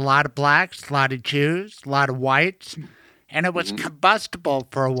 and there were a lot of blacks, a lot of Jews, a lot of whites. And it was combustible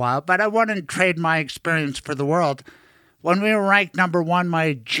for a while, but I wouldn't trade my experience for the world. When we were ranked number one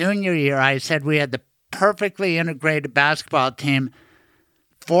my junior year, I said we had the perfectly integrated basketball team,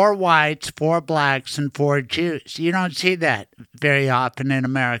 4 whites, 4 blacks, and 4 Jews. You don't see that very often in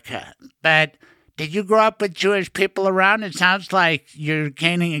America. But Did you grow up with Jewish people around? It sounds like you're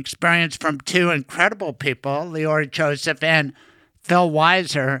gaining experience from two incredible people, Leora Joseph and Phil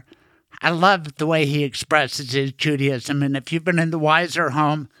Weiser. I love the way he expresses his Judaism. And if you've been in the Weiser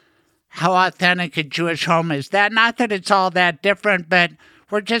home, how authentic a Jewish home is that? Not that it's all that different, but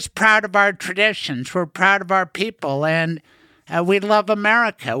we're just proud of our traditions. We're proud of our people. And we love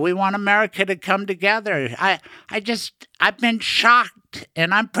America. We want America to come together. I've been shocked,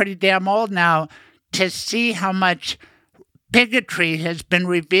 and I'm pretty damn old now, to see how much bigotry has been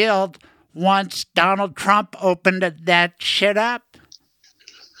revealed once Donald Trump opened that shit up.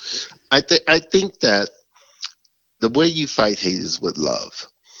 I think that the way you fight hate is with love.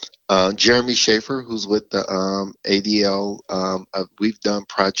 Jeremy Schaefer, who's with the ADL, we've done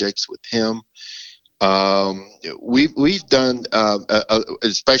projects with him. We've done,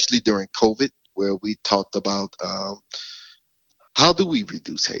 especially during COVID, where we talked about how do we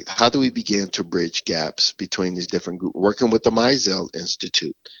reduce hate? How do we begin to bridge gaps between these different groups? Working with the Mizell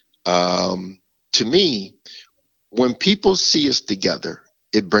Institute. To me, when people see us together,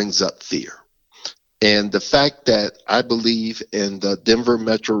 it brings up fear. And the fact that I believe in the Denver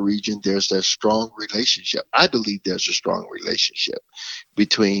metro region, there's a strong relationship. I believe there's a strong relationship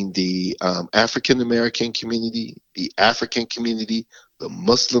between the African-American community, the African community, the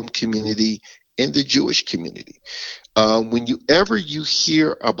Muslim community, and the Jewish community. Whenever you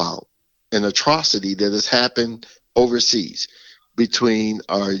hear about an atrocity that has happened overseas between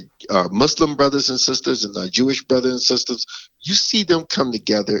our Muslim brothers and sisters and our Jewish brothers and sisters, you see them come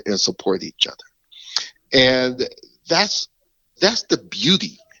together and support each other. And that's the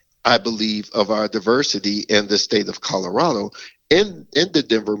beauty, I believe, of our diversity in the state of Colorado, in the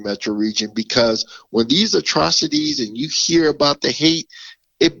Denver metro region, because when these atrocities and you hear about the hate,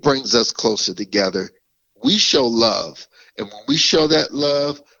 it brings us closer together. We show love. And when we show that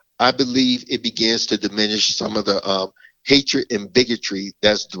love, I believe it begins to diminish some of the hatred and bigotry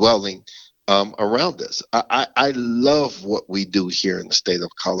that's dwelling around us. I love what we do here in the state of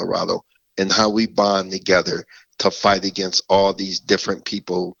Colorado and how we bond together to fight against all these different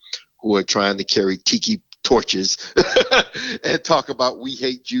people who are trying to carry tiki torches and talk about we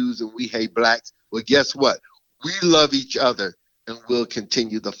hate Jews and we hate blacks. Well, guess what? We love each other, and we'll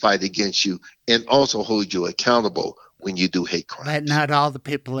continue to fight against you and also hold you accountable when you do hate crimes. But not all the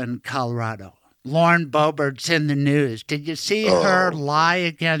people in Colorado. Lauren Boebert's in the news. Did you see her lie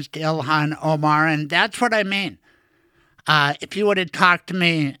against Ilhan Omar? And that's what I mean. If you would have talked to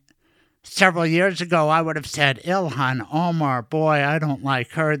me several years ago, I would have said, Ilhan Omar, boy, I don't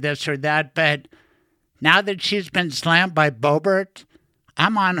like her, this or that. But now that she's been slammed by Boebert,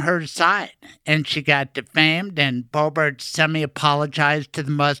 I'm on her side. And she got defamed, and Boebert semi-apologized to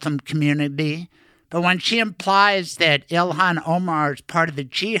the Muslim community. But when she implies that Ilhan Omar is part of the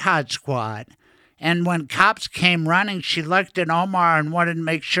jihad squad, and when cops came running, she looked at Omar and wanted to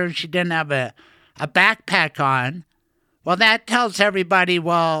make sure she didn't have a backpack on, well, that tells everybody,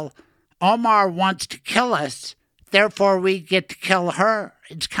 well, Omar wants to kill us, therefore we get to kill her.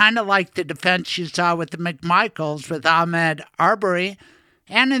 It's kind of like the defense you saw with the McMichaels with Ahmaud Arbery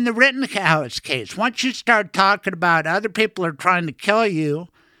and in the Rittenhouse case. Once you start talking about other people are trying to kill you,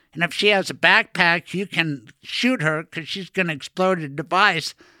 and if she has a backpack, you can shoot her because she's going to explode a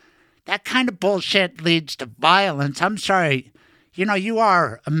device, that kind of bullshit leads to violence. I'm sorry. You know, you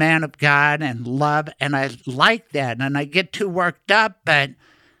are a man of God and love, and I like that, and I get too worked up, but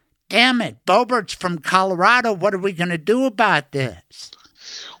damn it, Boebert's from Colorado. What are we going to do about this?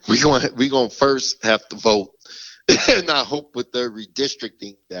 We're going to first have to vote, and I hope with the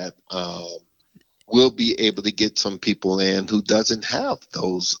redistricting that we'll be able to get some people in who doesn't have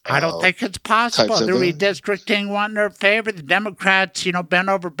those. I don't think it's possible. The redistricting won in their favor. The Democrats, bent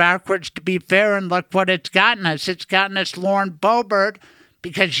over backwards to be fair, and look what it's gotten us. It's gotten us Lauren Boebert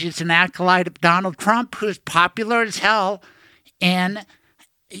because she's an acolyte of Donald Trump, who's popular as hell in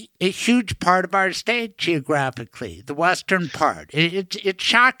a huge part of our state geographically, the western part. It's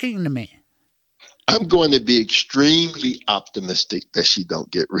shocking to me. I'm going to be extremely optimistic that she don't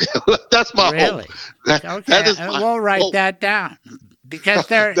get real. That's my hope. Okay, that is my we'll write hope. that down. Because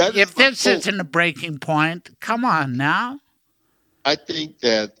if this isn't a breaking point, come on now. I think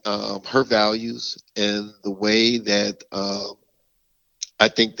that her values and the way that I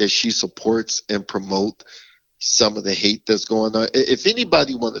think that she supports and promote some of the hate that's going on. If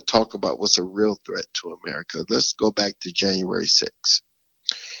anybody want to talk about what's a real threat to America, let's go back to January 6th.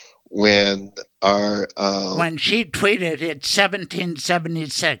 When she tweeted it's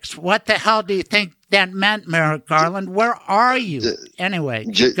 1776. What the hell do you think that meant, Merrick Garland? Where are you? Anyway,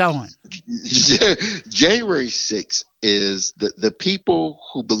 keep going. January 6th is the people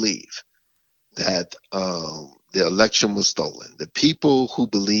who believe that the election was stolen, the people who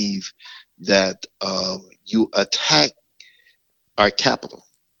believe that you attack our Capitol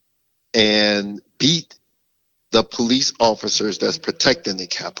and beat the police officers that's protecting the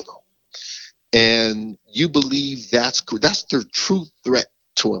Capitol, and you believe that's the true threat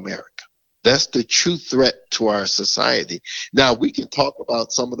to America. That's the true threat to our society. Now, we can talk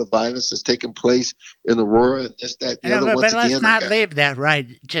about some of the violence that's taking place in Aurora and this, that, the other. But let's not leave that right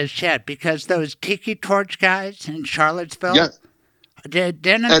just yet, because those tiki torch guys in Charlottesville, yes.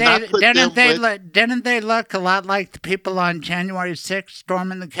 Didn't they look a lot like the people on January 6th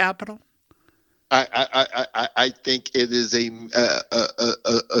storming the Capitol? I think it is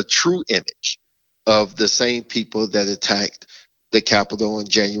a true image of the same people that attacked the Capitol on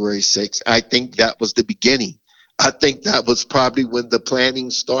January 6th. I think that was the beginning. I think that was probably when the planning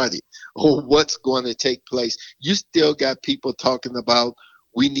started. Oh, what's going to take place? You still got people talking about,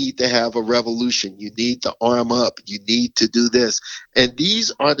 we need to have a revolution. You need to arm up. You need to do this. And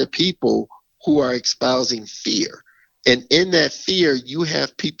these are the people who are espousing fear. And in that fear, you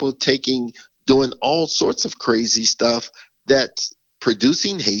have people doing all sorts of crazy stuff that's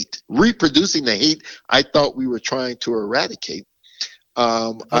producing hate, reproducing the hate I thought we were trying to eradicate.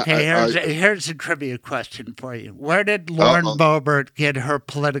 Here's a trivia question for you. Where did Lauren Boebert get her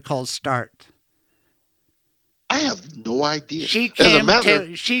political start? I have no idea. She came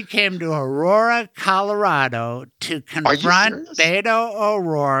to Aurora, Colorado to confront Beto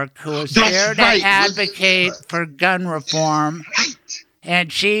O'Rourke, who was there to advocate for gun reform. Right.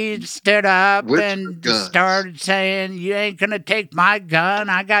 And she stood up and started saying, "You ain't going to take my gun.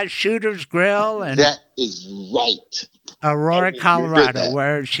 I got Shooter's Grill." And that is right. Aurora, Colorado,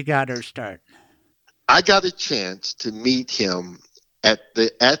 where she got her start. I got a chance to meet him at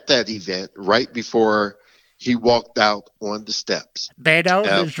that event right before he walked out on the steps. Beto,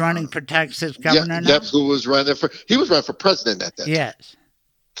 who's running for Texas governor now? Yep, he was running for president at that time. Yes.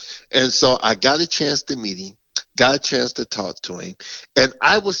 And so I got a chance to meet him, got a chance to talk to him, and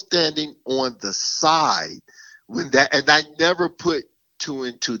I was standing on the side and I never put two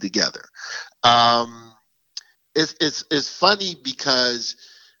and two together. It's funny because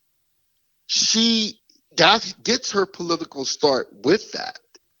she gets her political start with that.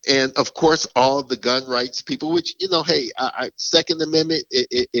 And of course, all the gun rights people, which, hey, Second Amendment,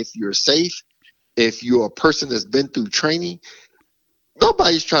 if you're safe, if you're a person that's been through training, we're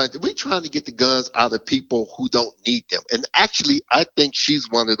trying to get the guns out of people who don't need them. And actually, I think she's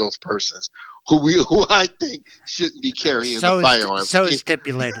one of those persons who I think shouldn't be carrying the firearms. So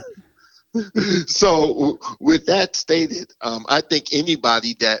stipulated. So with that stated, I think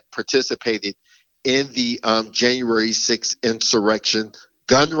anybody that participated in the January 6th insurrection,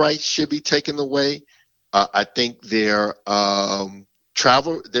 gun rights should be taken away. I think there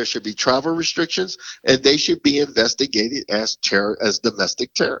should be travel restrictions, and they should be investigated as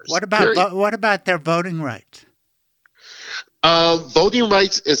domestic terrorists. What about their voting rights? Voting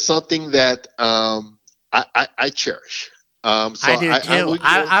rights is something that I cherish. I do too.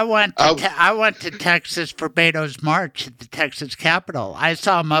 I went to Texas for Beto's march at the Texas Capitol. I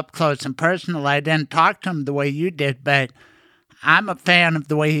saw him up close and personal. I didn't talk to him the way you did, but I'm a fan of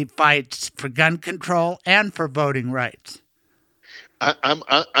the way he fights for gun control and for voting rights. I'm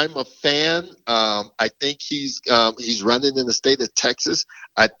a fan. I think he's running in the state of Texas.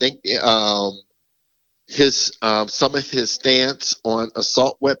 I think some of his stance on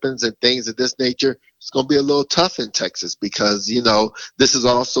assault weapons and things of this nature is going to be a little tough in Texas because, this is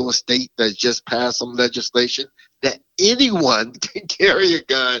also a state that just passed some legislation that anyone can carry a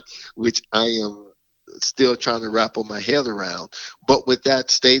gun, which I am still trying to wrap my head around. But with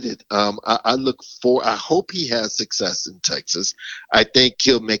that stated, I hope he has success in Texas. I think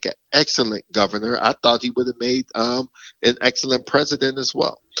he'll make an excellent governor. I thought he would have made an excellent president as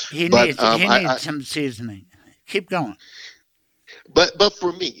well. He needs some seasoning. Keep going. But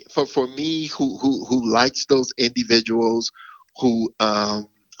for me, who likes those individuals who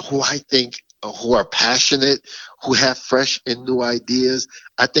I think who are passionate, who have fresh and new ideas.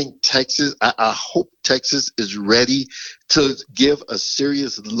 I think I hope Texas is ready to give a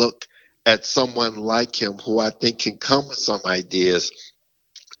serious look at someone like him who I think can come with some ideas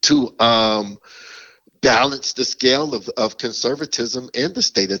to balance the scale of conservatism in the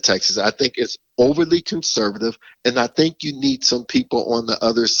state of Texas. I think it's overly conservative, and I think you need some people on the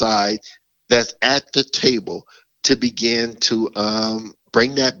other side that's at the table to begin to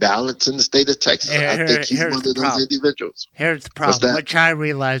bring that balance in the state of Texas. I think he's one of those individuals. Here's the problem, which I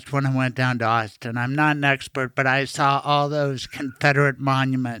realized when I went down to Austin. I'm not an expert, but I saw all those Confederate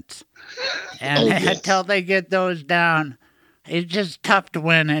monuments. And until they get those down, It's just tough to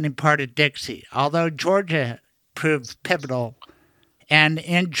win any part of Dixie, although Georgia proved pivotal. And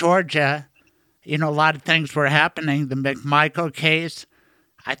in Georgia, a lot of things were happening. The McMichael case,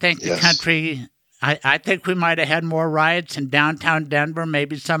 I think the country, I think we might have had more riots in downtown Denver,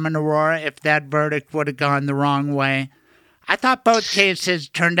 maybe some in Aurora, if that verdict would have gone the wrong way. I thought both cases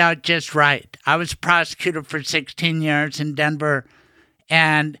turned out just right. I was a prosecutor for 16 years in Denver,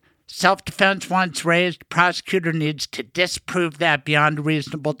 and self-defense once raised, prosecutor needs to disprove that beyond a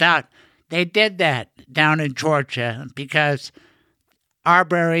reasonable doubt. They did that down in Georgia because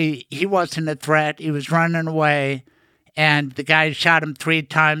Arbery, he wasn't a threat. He was running away, and the guy shot him 3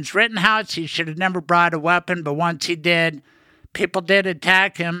 times. Rittenhouse, he should have never brought a weapon, but once he did, people did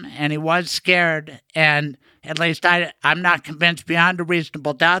attack him, and he was scared. And at least I'm not convinced beyond a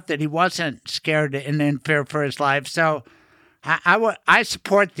reasonable doubt that he wasn't scared and in fear for his life. So I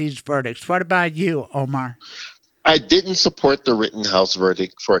support these verdicts. What about you, Omar? I didn't support the Rittenhouse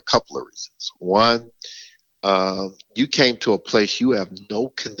verdict for a couple of reasons. One, you came to a place you have no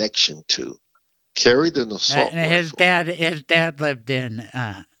connection to, carried an assault rifle. His dad lived in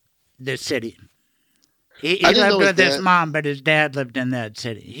the city. He lived with his mom, but his dad lived in that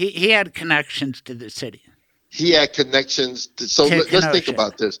city. He had connections to the city. He had connections. Let's think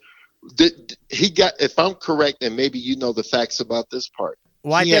about this. If I'm correct, and maybe you know the facts about this part.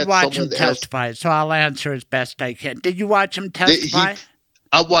 Well, I did watch him testify, so I'll answer as best I can. Did you watch him testify?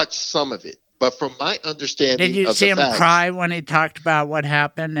 I watched some of it, but from my understanding, did you see him cry when he talked about what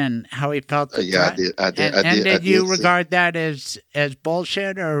happened and how he felt? Yeah, I did. And did you regard that as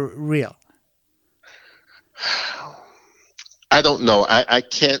bullshit or real? I don't know. I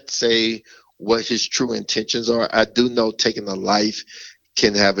can't say what his true intentions are. I do know taking a life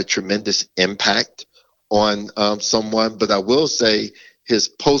can have a tremendous impact on someone, but I will say his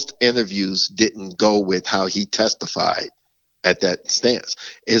post-interviews didn't go with how he testified at that stance.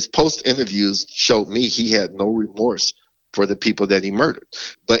 His post-interviews showed me he had no remorse for the people that he murdered.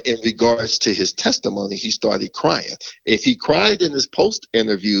 But in regards to his testimony, he started crying. If he cried in his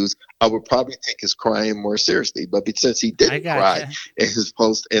post-interviews, I would probably take his crying more seriously. But since he didn't cry in his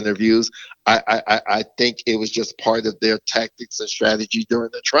post-interviews, I think it was just part of their tactics and strategy during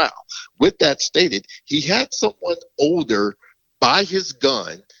the trial. With that stated, he had someone older by his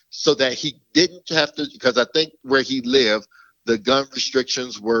gun so that he didn't have to, because I think where he lived, the gun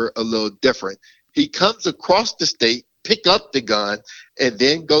restrictions were a little different. He comes across the state, pick up the gun, and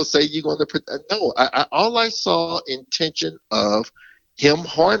then go say you're going to no. All I saw intention of him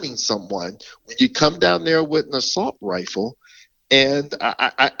harming someone when you come down there with an assault rifle, and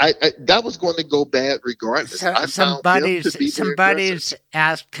I that was going to go bad regardless. Somebody's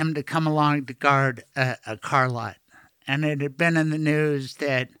asked him to come along to guard a car lot, and it had been in the news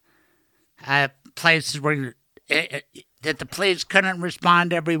that places where that the police couldn't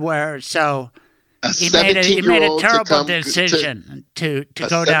respond everywhere, so. He made a terrible decision to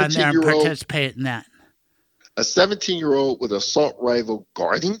go down there and participate in that. A 17-year-old with an assault rifle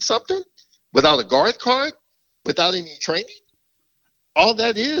guarding something without a guard card, without any training. All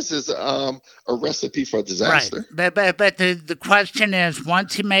that is a recipe for disaster. Right. But the question is,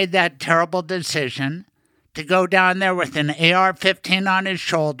 once he made that terrible decision to go down there with an AR-15 on his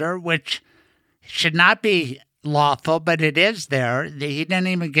shoulder, which should not be lawful, but it is there. He didn't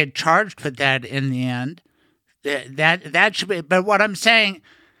even get charged with that in the end. That should be. But what I'm saying,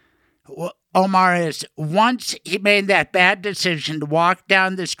 Omar, is once he made that bad decision to walk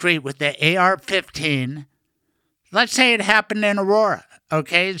down the street with the AR-15, let's say it happened in Aurora.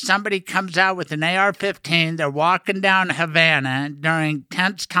 Okay, somebody comes out with an AR-15. They're walking down Havana during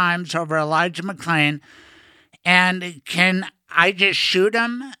tense times over Elijah McClain, and can I just shoot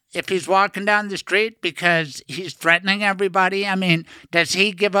him if he's walking down the street because he's threatening everybody? I mean, does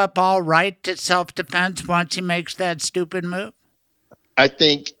he give up all right to self-defense once he makes that stupid move? I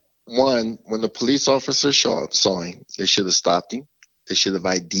think, one, when the police officers saw him, they should have stopped him. They should have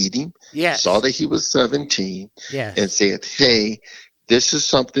ID'd him, saw that he was 17, and said, hey, this is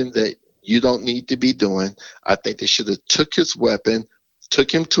something that you don't need to be doing. I think they should have took his weapon,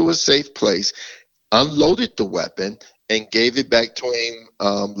 took him to a safe place, unloaded the weapon, and gave it back to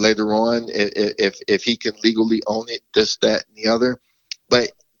him later on if he can legally own it, this, that, and the other.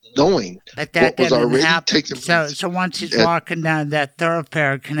 But knowing but that what was already taken place. So once he's walking down that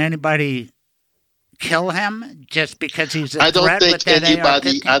thoroughfare, can anybody kill him just because he's a threat with that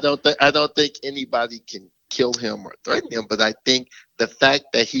AR-15? I don't think anybody can kill him or threaten him, but I think the fact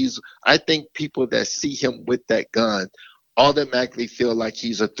that I think people that see him with that gun automatically feel like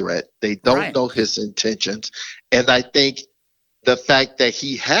he's a threat. They don't know his intentions. And I think the fact that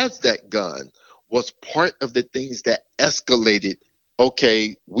he has that gun was part of the things that escalated.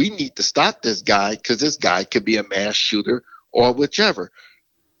 Okay, we need to stop this guy because this guy could be a mass shooter or whichever.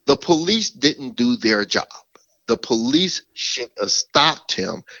 The police didn't do their job. The police should have stopped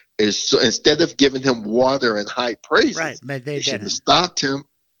him. So instead of giving him water and high praises, right, but they should didn't. have stopped him,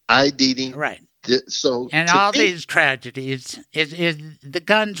 ID'd him. Right. So and all these tragedies, is the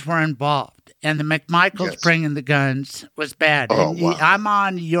guns were involved, and the McMichaels bringing the guns was bad. Oh, wow. I'm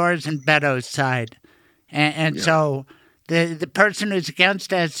on yours and Beto's side, and so the person who's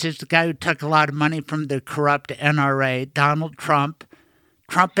against us is the guy who took a lot of money from the corrupt NRA, Donald Trump.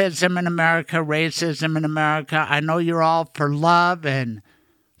 Trumpism in America, racism in America. I know you're all for love and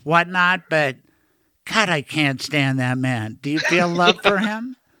whatnot, but God, I can't stand that man. Do you feel love for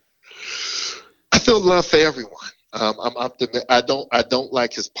him? I feel love for everyone. I'm optimistic. I don't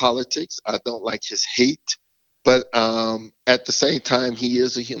like his politics. I don't like his hate. But at the same time, he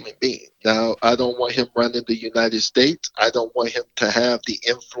is a human being. Now, I don't want him running the United States. I don't want him to have the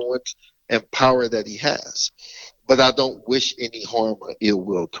influence and power that he has. But I don't wish any harm or ill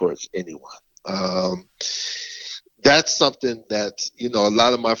will towards anyone. That's something that, a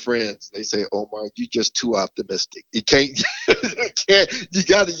lot of my friends, they say, Omar, you're just too optimistic. You can't, you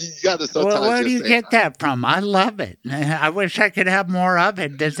gotta sometimes. Well, where do you get that from? I love it. I wish I could have more of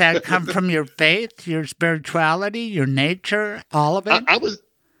it. Does that come from your faith, your spirituality, your nature, all of it? I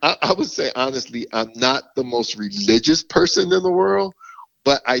would say, honestly, I'm not the most religious person in the world,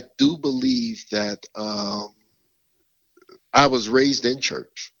 but I do believe that I was raised in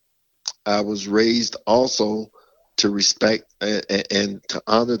church. I was raised also to respect and to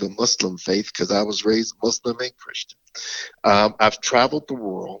honor the Muslim faith because I was raised Muslim and Christian. I've traveled the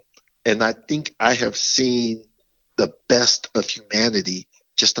world, and I think I have seen the best of humanity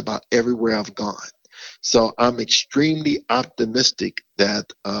just about everywhere I've gone. So I'm extremely optimistic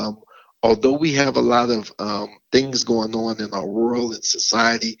that although we have a lot of things going on in our world and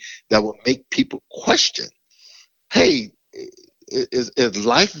society that will make people question, hey, is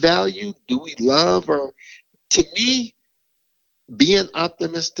life value? Do we love? Or to me, being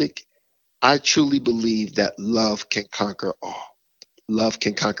optimistic, I truly believe that love can conquer all. Love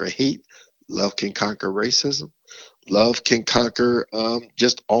can conquer hate. Love can conquer racism. Love can conquer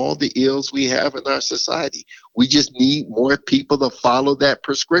just all the ills we have in our society. We just need more people to follow that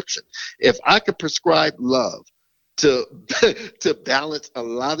prescription. If I could prescribe love to balance a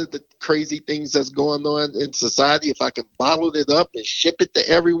lot of the crazy things that's going on in society, if I could bottle it up and ship it to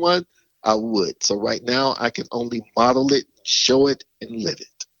everyone, I would. So right now, I can only model it, show it, and live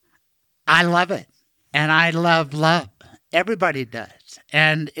it. I love it. And I love love. Everybody does.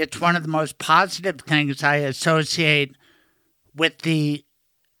 And it's one of the most positive things I associate with the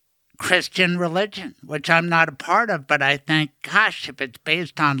Christian religion, which I'm not a part of, but I think, gosh, if it's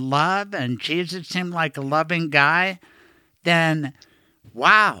based on love and Jesus seemed like a loving guy, then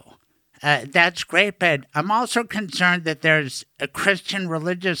wow, that's great. But I'm also concerned that there's a Christian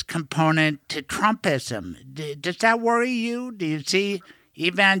religious component to Trumpism. Does that worry you? Do you see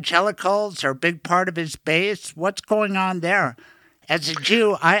evangelicals are a big part of his base? What's going on there? As a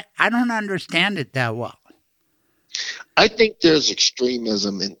Jew, I don't understand it that well. I think there's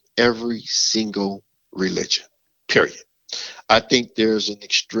extremism in every single religion, period. I think there's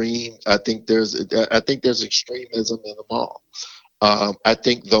extremism in them all. I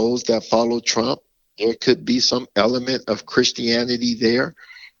think those that follow Trump, there could be some element of Christianity there.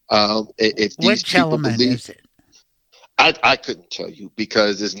 If these Which people element believe, is it? I couldn't tell you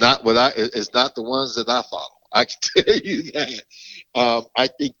because it's not the ones that I follow. I can tell you that. I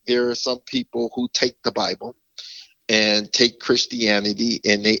think there are some people who take the Bible and take Christianity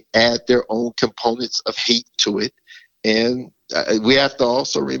and they add their own components of hate to it. And we have to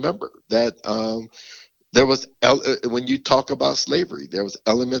also remember that there was, when you talk about slavery, there was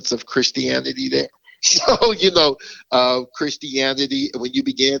elements of Christianity there. So, Christianity, when you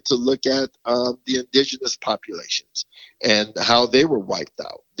began to look at the indigenous populations and how they were wiped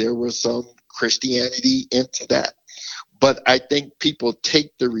out, there was some Christianity into that. But I think people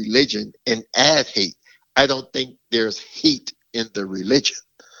take the religion and add hate. I don't think there's hate in the religion.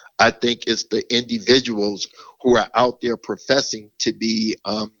 I think it's the individuals who are out there professing to be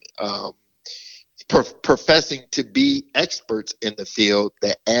experts in the field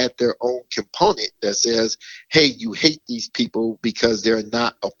that add their own component that says, hey, you hate these people because they're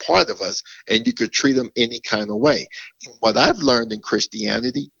not a part of us and you could treat them any kind of way. From what I've learned in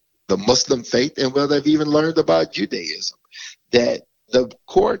Christianity, the Muslim faith, and what I've even learned about Judaism, that the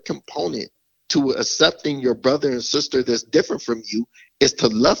core component to accepting your brother and sister that's different from you is to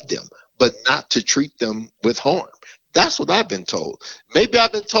love them, but not to treat them with harm. That's what I've been told. Maybe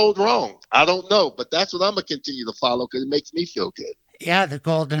I've been told wrong. I don't know, but that's what I'm going to continue to follow because it makes me feel good. Yeah, the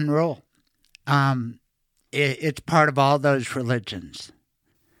golden rule. It's part of all those religions.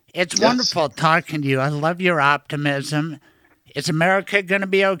 It's wonderful talking to you. I love your optimism. Is America going to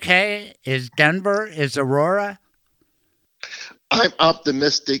be okay? Is Denver? Is Aurora? I'm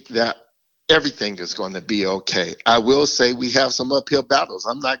optimistic that everything is going to be okay. I will say we have some uphill battles.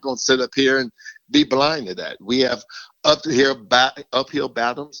 I'm not going to sit up here and be blind to that. We have uphill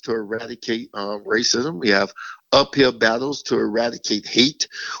battles to eradicate racism. We have uphill battles to eradicate hate.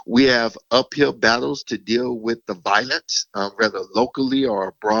 We have uphill battles to deal with the violence, whether locally or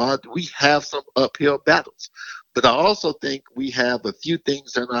abroad. We have some uphill battles. But I also think we have a few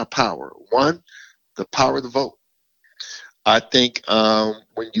things in our power. One, the power to vote. I think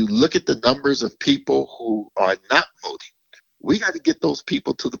when you look at the numbers of people who are not voting, we got to get those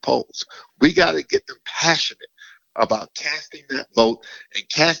people to the polls. We got to get them passionate about casting that vote and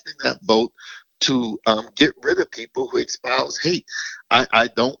casting that vote to get rid of people who espouse hate. I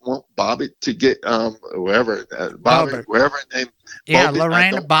don't want Bobbitt to get wherever her name. Yeah, Bobbitt,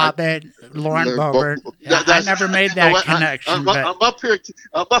 Lorena Bobbitt, Lauren Boebert. I never made that connection. I'm up here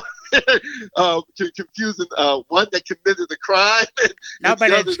confusing one that committed a crime. No, but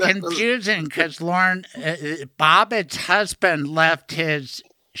it's confusing because Lauren Bobbitt's husband left his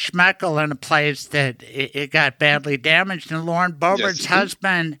schmeckle in a place that it got badly damaged, and Lauren Boebert's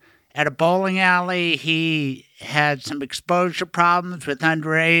husband at a bowling alley, he had some exposure problems with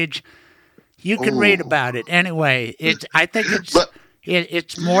underage. You can read about it. Anyway, I think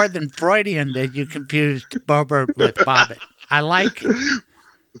it's more than Freudian that you confused Boebert with Bobbitt. I like it.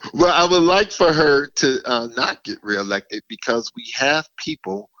 Well, I would like for her to not get reelected because we have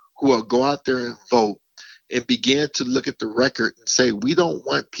people who will go out there and vote and begin to look at the record and say, we don't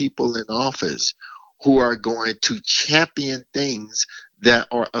want people in office who are going to champion things that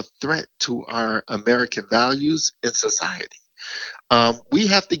are a threat to our American values and society. We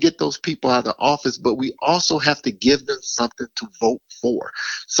have to get those people out of office, but we also have to give them something to vote for.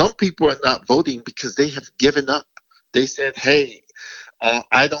 Some people are not voting because they have given up. They said, hey,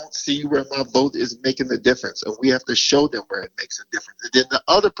 I don't see where my vote is making a difference, and we have to show them where it makes a difference. And then the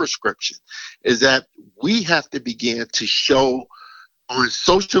other prescription is that we have to begin to show on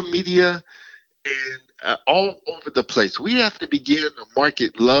social media and all over the place. We have to begin to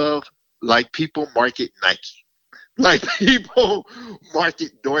market love like people market Nike, like people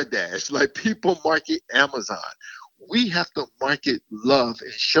market DoorDash, like people market Amazon. We have to market love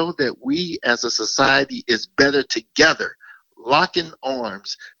and show that we as a society is better together, locking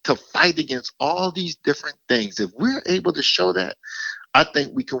arms to fight against all these different things. If we're able to show that, I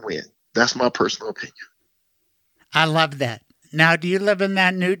think we can win. That's my personal opinion. I love that. Now, do you live in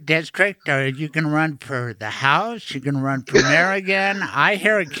that new district, or you can run for the House? You can run for mayor again? I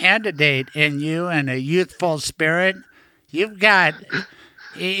hear a candidate in you and a youthful spirit. You've got,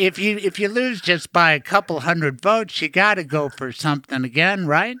 if you lose just by a couple hundred votes, you got to go for something again,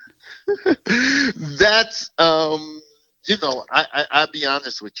 right? That's, I'll be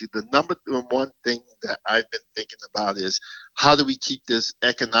honest with you. The number one thing that I've been thinking about is how do we keep this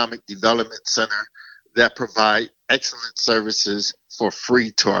economic development center that provide excellent services for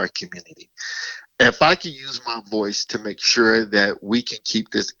free to our community. If I can use my voice to make sure that we can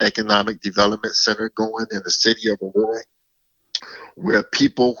keep this economic development center going in the city of Aurora, where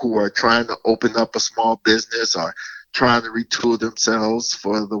people who are trying to open up a small business or trying to retool themselves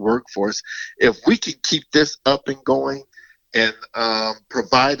for the workforce, if we can keep this up and going and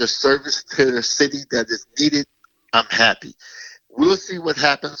provide a service to the city that is needed, I'm happy. We'll see what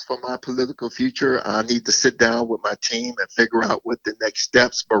happens for my political future. I need to sit down with my team and figure out what the next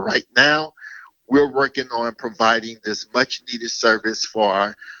steps. But right now, we're working on providing this much needed service for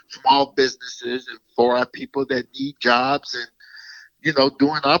our small businesses and for our people that need jobs and,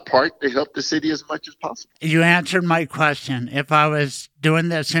 doing our part to help the city as much as possible. You answered my question. If I was doing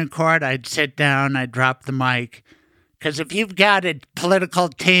this in court, I'd sit down, I'd drop the mic. Because if you've got a political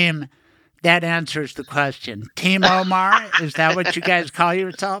team, that answers the question. Team Omar, is that what you guys call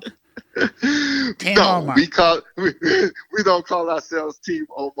yourself? Team Omar. We don't call ourselves Team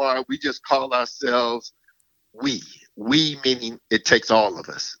Omar. We just call ourselves we. We meaning it takes all of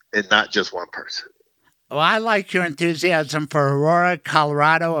us and not just one person. Well, I like your enthusiasm for Aurora,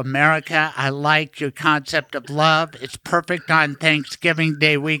 Colorado, America. I like your concept of love. It's perfect on Thanksgiving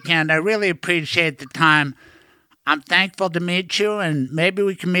Day weekend. I really appreciate the time. I'm thankful to meet you, and maybe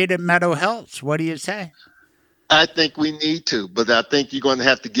we can meet at Meadow Hills. What do you say? I think we need to, but I think you're going to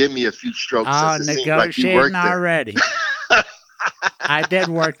have to give me a few strokes. Oh, negotiating like already. I did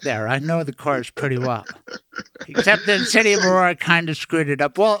work there. I know the course pretty well. Except the city of Aurora kind of screwed it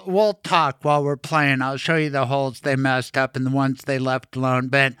up. We'll talk while we're playing. I'll show you the holes they messed up and the ones they left alone.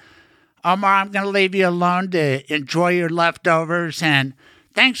 But, Omar, I'm going to leave you alone to enjoy your leftovers. And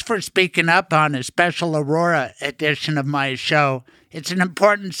thanks for speaking up on a special Aurora edition of my show. It's an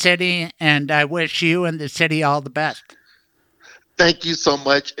important city, and I wish you and the city all the best. Thank you so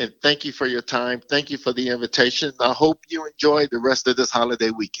much, and thank you for your time. Thank you for the invitation. I hope you enjoy the rest of this holiday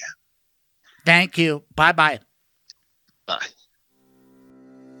weekend. Thank you. Bye-bye. Bye.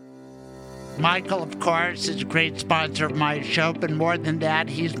 Michael, of course, is a great sponsor of my show, but more than that,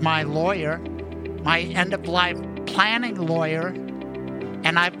 he's my lawyer, my end-of-life planning lawyer,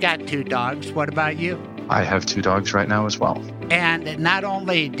 and I've got 2 dogs. What about you? I have 2 dogs right now as well. And not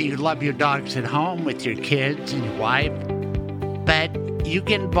only do you love your dogs at home with your kids and your wife, but you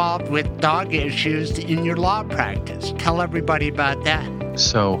get involved with dog issues in your law practice. Tell everybody about that.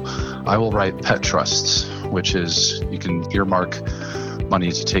 So I will write pet trusts, which is you can earmark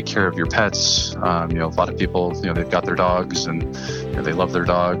money to take care of your pets. A lot of people, they've got their dogs and they love their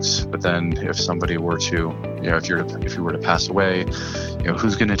dogs. But then if somebody were to, if you were to pass away,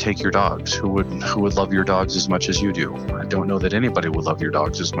 who's going to take your dogs? Who would love your dogs as much as you do? I don't know that anybody would love your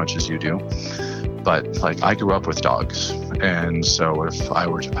dogs as much as you do. But I grew up with dogs, and so if I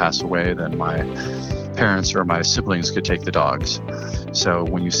were to pass away, then my parents or my siblings could take the dogs. So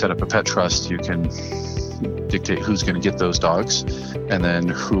when you set up a pet trust, you can dictate who's going to get those dogs, and then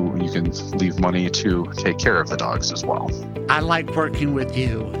who you can leave money to take care of the dogs as well. I like working with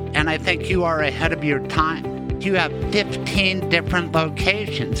you, and I think you are ahead of your time. You have 15 different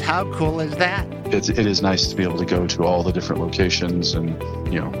locations. How cool is that? It is nice to be able to go to all the different locations and,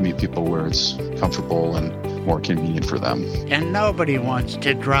 meet people where it's comfortable and more convenient for them. And nobody wants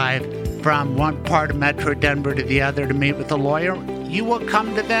to drive from one part of Metro Denver to the other to meet with a lawyer. You will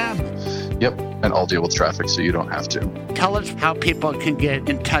come to them. Yep, and I'll deal with traffic so you don't have to. Tell us how people can get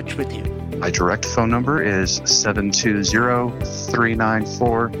in touch with you. My direct phone number is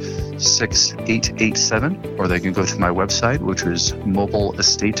 720-394-6887, or they can go to my website, which is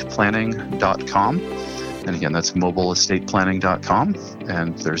mobileestateplanning.com. And again, that's mobileestateplanning.com.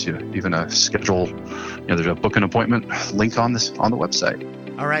 And there's even a schedule, there's a book an appointment link on the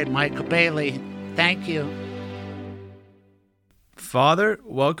website. All right, Michael Bailey, thank you. Father,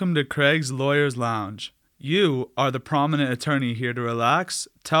 welcome to Craig's Lawyers Lounge. You are the prominent attorney here to relax,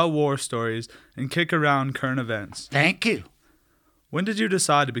 tell war stories, and kick around current events. Thank you. When did you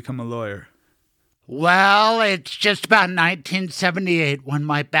decide to become a lawyer? Well, it's just about 1978 when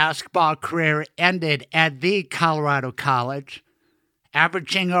my basketball career ended at the Colorado College.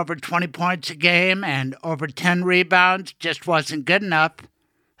 Averaging over 20 points a game and over 10 rebounds just wasn't good enough.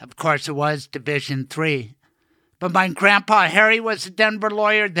 Of course, it was Division III. But my grandpa Harry was a Denver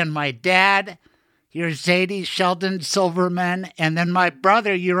lawyer, then my dad, your Zadie Sheldon Silverman, and then my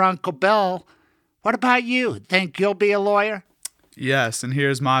brother, your Uncle Bill. What about you? Think you'll be a lawyer? Yes, and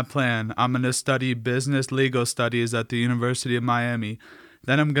here's my plan. I'm going to study business legal studies at the University of Miami.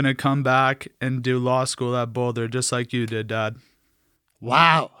 Then I'm going to come back and do law school at Boulder, just like you did, Dad.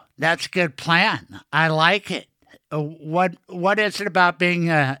 Wow, that's a good plan. I like it. What is it about being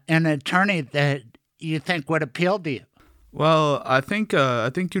an attorney that you think would appeal to you? Well, I think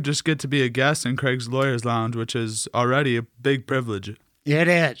you just get to be a guest in Craig's Lawyers Lounge, which is already a big privilege. It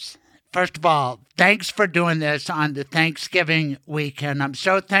is. First of all, thanks for doing this on the Thanksgiving weekend. I'm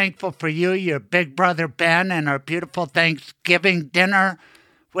so thankful for you, your big brother Ben, and our beautiful Thanksgiving dinner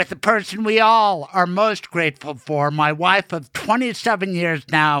with the person we all are most grateful for, my wife of 27 years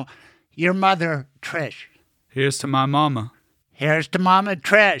now, your mother, Trish. Here's to my mama. Here's to Mama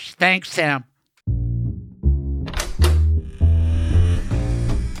Trish. Thanks, Sam.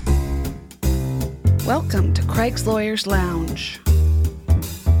 Welcome to Craig's Lawyers Lounge.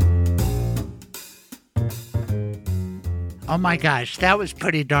 Oh my gosh, that was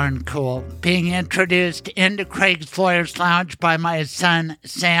pretty darn cool. Being introduced into Craig's Lawyers Lounge by my son,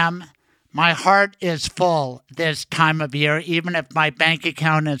 Sam. My heart is full this time of year, even if my bank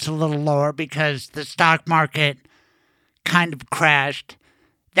account is a little lower because the stock market kind of crashed.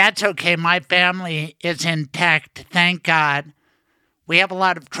 That's okay. My family is intact, thank God. We have a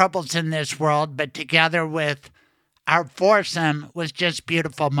lot of troubles in this world, but together with our foursome was just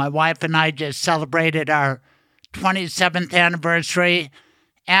beautiful. My wife and I just celebrated our 27th anniversary,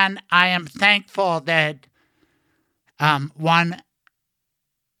 and I am thankful that, one,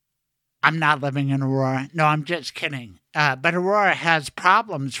 I'm not living in Aurora. No, I'm just kidding. But Aurora has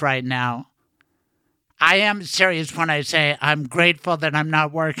problems right now. I am serious when I say I'm grateful that I'm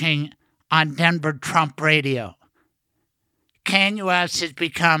not working on Denver Trump radio. KNUS has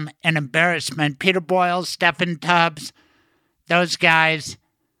become an embarrassment. Peter Boyles, Steffan Tubbs, those guys,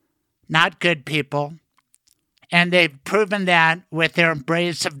 not good people. And they've proven that with their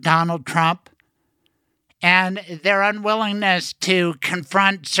embrace of Donald Trump and their unwillingness to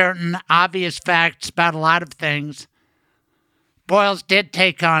confront certain obvious facts about a lot of things. Boyles did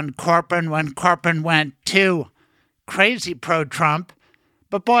take on Corcoran when Corcoran went too crazy pro-Trump,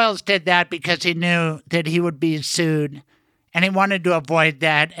 but Boyles did that because he knew that he would be sued, and he wanted to avoid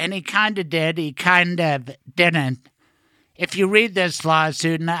that, and he kind of did, he kind of didn't. If you read this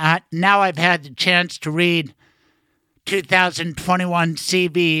lawsuit, now I've had the chance to read 2021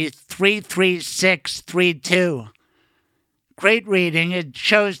 CV 33632. Great reading. It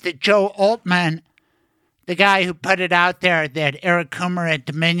shows that Joe Altman, the guy who put it out there that Eric Coomer at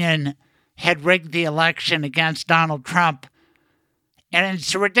Dominion had rigged the election against Donald Trump. And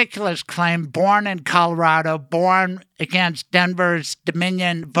it's a ridiculous claim, born in Colorado, born against Denver's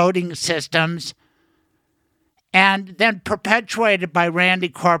Dominion voting systems, and then perpetuated by Randy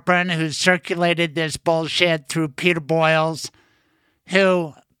Corcoran, who circulated this bullshit through Peter Boyles,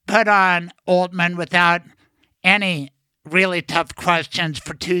 who put on Altman without any really tough questions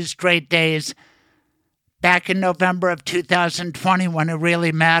for 2 straight days back in November of 2020 when it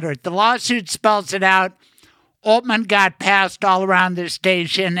really mattered. The lawsuit spells it out. Altman got passed all around the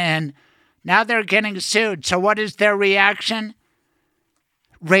station, and now they're getting sued. So what is their reaction?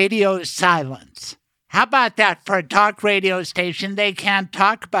 Radio silence. How about that for a talk radio station? They can't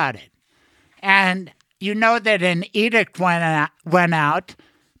talk about it. And you know that an edict went out,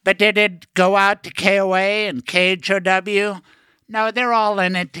 but did it go out to KOA and KHOW? No, they're all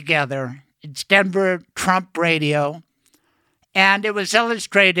in it together. It's Denver Trump Radio. And it was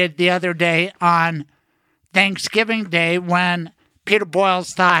illustrated the other day on Thanksgiving Day when Peter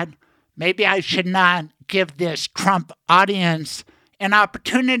Boyles thought, maybe I should not give this Trump audience an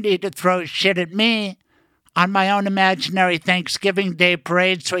opportunity to throw shit at me on my own imaginary Thanksgiving Day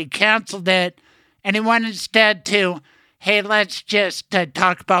parade, so he canceled it, and he went instead to, hey, let's just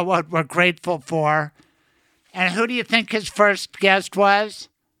talk about what we're grateful for. And who do you think his first guest was?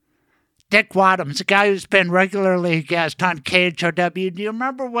 Dick Wadhams, a guy who's been regularly a guest on KHOW. Do you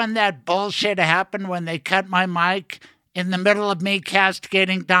remember when that bullshit happened, when they cut my mic in the middle of me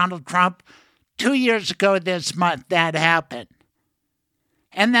castigating Donald Trump? 2 years ago this month, that happened.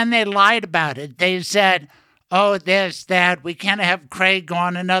 And then they lied about it. They said, oh, this, that, we can't have Craig go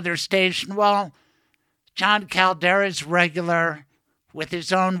on another station. Well, John Caldera's regular with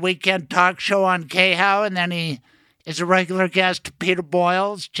his own weekend talk show on KHOW, and then he is a regular guest to Peter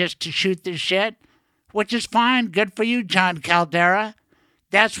Boyles just to shoot the shit, which is fine. Good for you, John Caldera.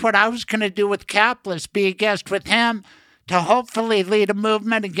 That's what I was going to do with Caplis, be a guest with him to hopefully lead a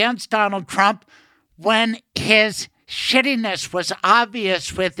movement against Donald Trump when his shittiness was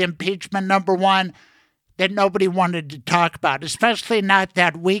obvious with impeachment number 1 that nobody wanted to talk about, especially not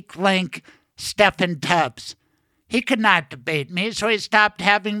that weak link Steffan Tubbs. He could not debate me, so he stopped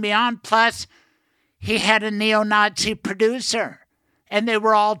having me on. Plus, he had a neo-Nazi producer, and they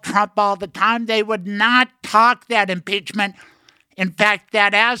were all Trump all the time. They would not talk that impeachment. In fact,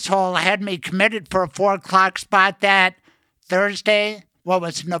 that asshole had me committed for a 4 o'clock spot that Thursday,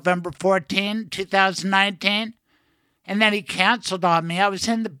 November 14, 2019? And then he canceled on me. I was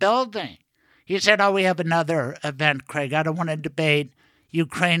in the building. He said, we have another event, Craig. I don't want to debate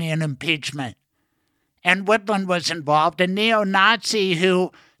Ukrainian impeachment. And Whitland was involved, a neo-Nazi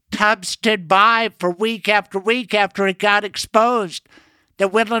who Tubbs stood by for week after week after it got exposed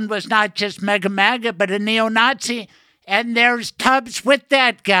that Whitland was not just mega MAGA, but a neo-Nazi. And there's Tubbs with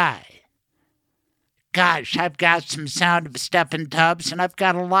that guy. Gosh, I've got some sound of Steffan Tubbs, and I've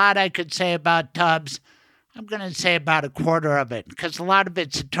got a lot I could say about Tubbs. I'm going to say about a quarter of it, because a lot of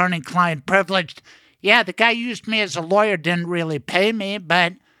it's attorney-client privileged. Yeah, the guy used me as a lawyer, didn't really pay me,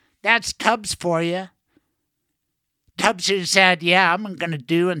 but that's Tubbs for you. Tubbs who said, yeah, I'm going to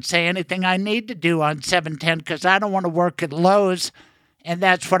do and say anything I need to do on 710 because I don't want to work at Lowe's, and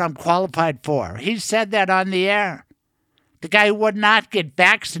that's what I'm qualified for. He said that on the air. The guy who would not get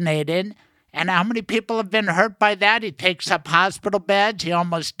vaccinated, and how many people have been hurt by that? He takes up hospital beds. He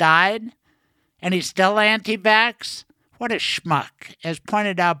almost died. And he's still anti-vax? What a schmuck, as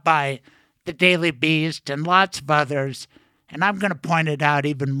pointed out by the Daily Beast and lots of others. And I'm going to point it out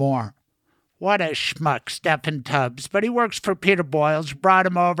even more. What a schmuck, Steffan Tubbs. But he works for Peter Boyles, brought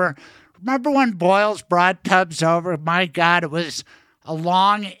him over. Remember when Boyles brought Tubbs over? My God, it was a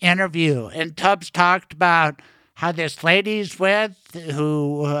long interview. And Tubbs talked about how this lady he's with,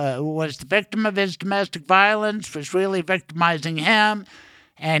 who was the victim of his domestic violence, was really victimizing him.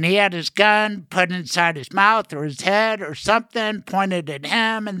 And he had his gun put inside his mouth or his head or something, pointed at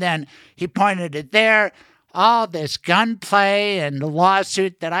him, and then he pointed it there. All this gunplay and the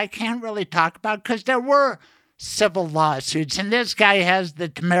lawsuit that I can't really talk about because there were civil lawsuits. And this guy has the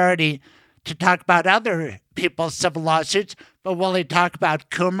temerity to talk about other people's civil lawsuits. But will he talk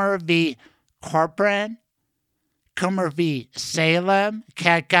about Coomer v. Corcoran? Coomer v. Salem?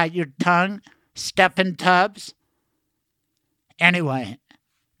 Cat got your tongue? Steffan Tubbs? Anyway,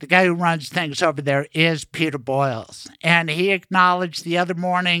 the guy who runs things over there is Peter Boyles. And he acknowledged the other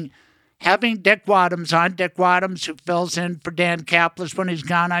morning having Dick Wadhams on. Dick Wadhams, who fills in for Dan Kaplis when he's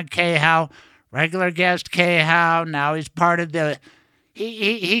gone on K-How. Regular guest K-How. Now he's part of the...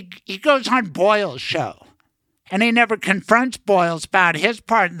 He goes on Boyles' show. And he never confronts Boyles about his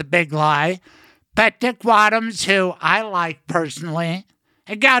part in the big lie. But Dick Wadhams, who I like personally,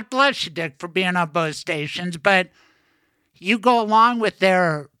 and God bless you, Dick, for being on both stations, but you go along with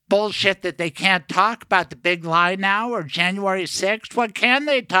their bullshit that they can't talk about the big lie now or January 6th. What can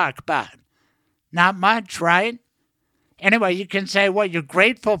they talk about? Not much, right? Anyway, you can say what you're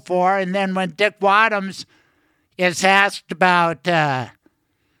grateful for, and then when Dick Wadhams is asked about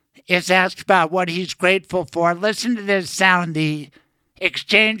what he's grateful for, listen to this sound, the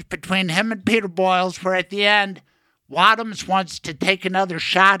exchange between him and Peter Boyles, where at the end, Wadhams wants to take another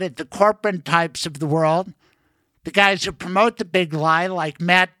shot at the corporate types of the world, the guys who promote the big lie, like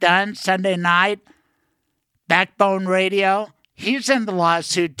Matt Dunn, Sunday Night, Backbone Radio. He's in the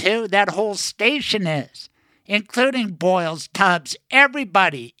lawsuit, too. That whole station is, including Boyles, Tubbs,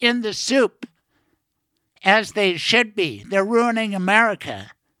 everybody in the soup, as they should be. They're ruining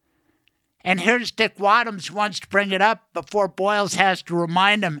America. And here's Dick Wadhams who wants to bring it up before Boyles has to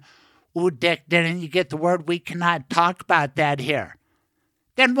remind him, "Ooh, Dick, didn't you get the word? We cannot talk about that here."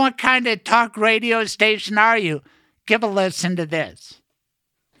 Then what kind of talk radio station are you? Give a listen to this.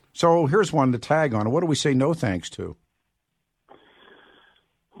 So here's one to tag on. What do we say no thanks to?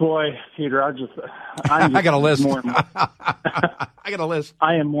 Boy, Peter, I got a list. I got a list.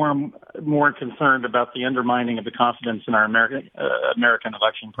 I am more concerned about the undermining of the confidence in our American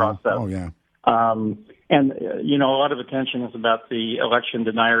election process. Oh yeah. And a lot of attention is about the election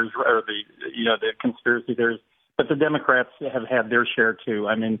deniers or the conspiracy theorists, but the Democrats have had their share too.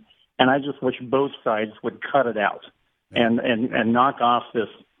 I mean, and I just wish both sides would cut it out and knock off this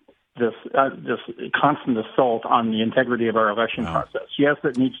constant assault on the integrity of our election process. Yes,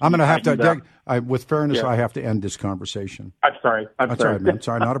 it needs to. I'm going to have to, with fairness, yeah. I have to end this conversation. I'm sorry. That's all right, man.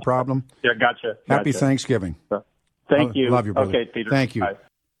 Sorry, not a problem. Yeah, gotcha. Happy Thanksgiving. Thank you. Love you, brother. Okay, Peter. Thank you. Bye.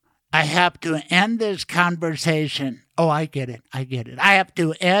 I have to end this conversation. Oh, I get it. I have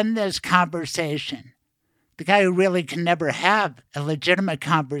to end this conversation. The guy who really can never have a legitimate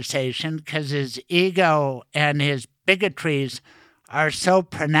conversation because his ego and his bigotries are so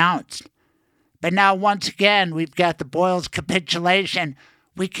pronounced. But now, once again, we've got the Boyles capitulation.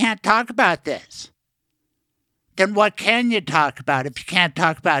 We can't talk about this. Then what can you talk about if you can't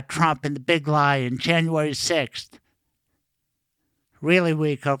talk about Trump and the big lie and January 6th? Really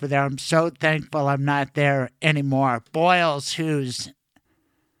weak over there. I'm so thankful I'm not there anymore. Boyles, who's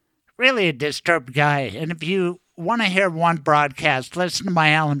really a disturbed guy. And if you want to hear one broadcast, listen to my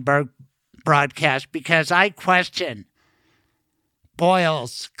Alan Berg broadcast, because I question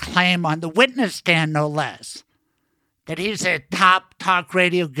Boyles' claim on the witness stand, no less, that he's a top talk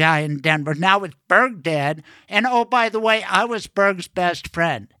radio guy in Denver. Now with Berg dead, and oh, by the way, I was Berg's best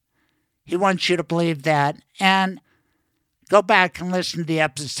friend. He wants you to believe that. And go back and listen to the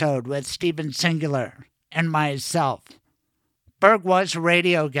episode with Stephen Singular and myself. Berg was a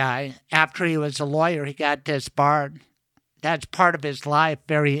radio guy. After he was a lawyer, he got disbarred. That's part of his life,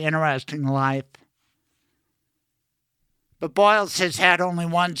 very interesting life. But Boyles has had only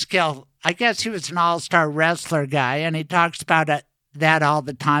one skill. I guess he was an all-star wrestler guy, and he talks about that all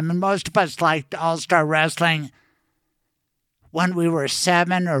the time. And most of us liked all-star wrestling when we were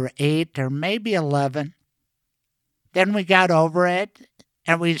 7 or 8 or maybe 11. Then we got over it,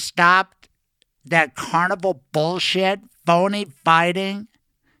 and we stopped that carnival bullshit, phony fighting,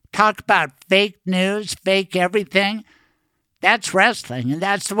 talk about fake news, fake everything. That's wrestling, and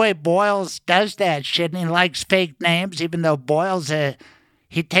that's the way Boyles does that shit, and he likes fake names, even though Boyles,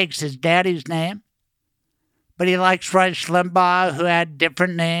 he takes his daddy's name. But he likes Rush Limbaugh, who had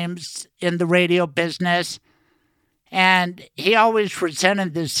different names in the radio business, and he always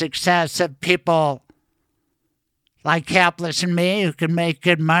resented the success of people like Kaplis and me, who could make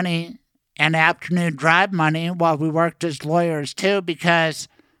good money and afternoon drive money while we worked as lawyers too, because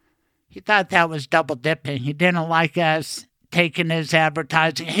he thought that was double dipping. He didn't like us taking his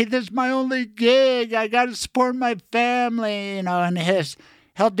advertising. Hey, this is my only gig. I got to support my family, and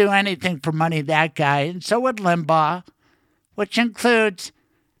He'll do anything for money, that guy. And so would Limbaugh, which includes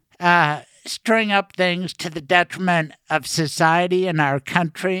stirring up things to the detriment of society and our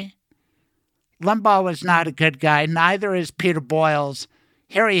country. Limbaugh was not a good guy. Neither is Peter Boyles.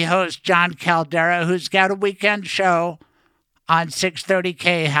 Here he hosts John Caldera, who's got a weekend show on 630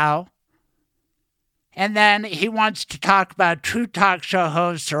 KHOW. And then he wants to talk about true talk show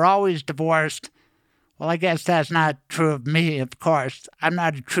hosts are always divorced. Well, I guess that's not true of me, of course. I'm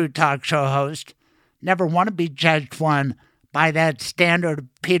not a true talk show host. Never want to be judged one by that standard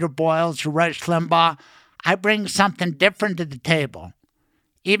of Peter Boyles or Rush Limbaugh. I bring something different to the table.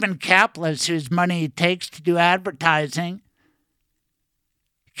 Even Caplis, whose money he takes to do advertising,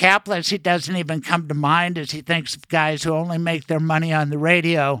 Caplis, he doesn't even come to mind as he thinks of guys who only make their money on the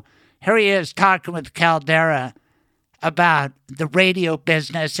radio. Here he is talking with Caldera about the radio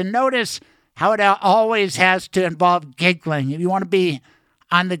business. And notice how it always has to involve giggling. If you want to be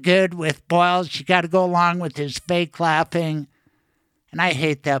on the good with Boyles, you got to go along with his fake laughing. And I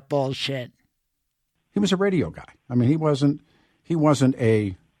hate that bullshit. He was a radio guy. I mean, he wasn't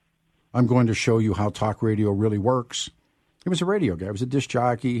a, I'm going to show you how talk radio really works. He was a radio guy. He was a disc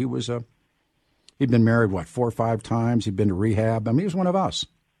jockey. He'd been married, 4 or 5 times. He'd been to rehab. I mean, he was one of us.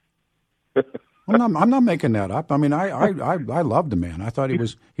 I'm not making that up. I mean, I loved the man. I thought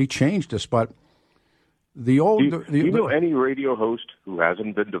he changed us, but do you know any radio host who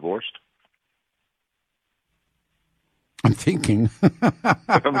hasn't been divorced? I'm thinking.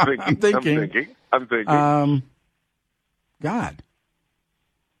 I'm thinking. God,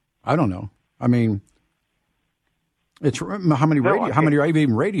 I don't know. I mean, it's how many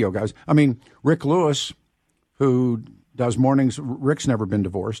radio guys? I mean, Rick Lewis, who does mornings. Rick's never been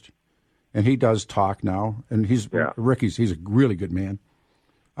divorced, and he does talk now. And he's a really good man.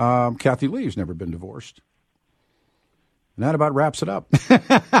 Kathy Lee's never been divorced, and that about wraps it up.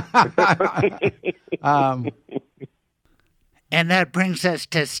 And that brings us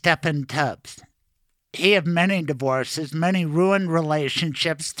to Steffan Tubbs. He had many divorces, many ruined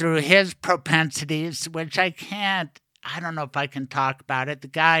relationships through his propensities, which I don't know if I can talk about it. The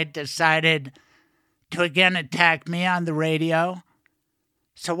guy decided to again attack me on the radio.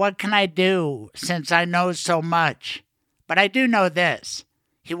 So what can I do since I know so much? But I do know this.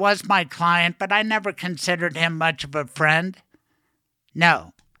 He was my client, but I never considered him much of a friend.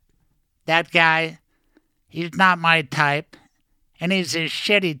 No. That guy, he's not my type. And he's a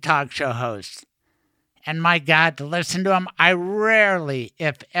shitty talk show host. And my God, to listen to him, I rarely,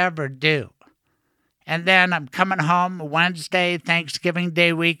 if ever, do. And then I'm coming home Wednesday, Thanksgiving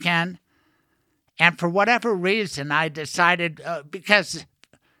Day weekend. And for whatever reason, I decided, because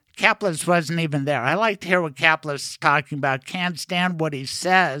Caplis wasn't even there. I like to hear what Caplis is talking about. Can't stand what he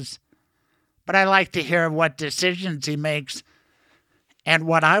says. But I like to hear what decisions he makes and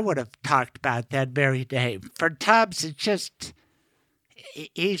what I would have talked about that very day. For Tubbs, it's just,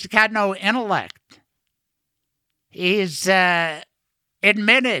 he's got no intellect. He's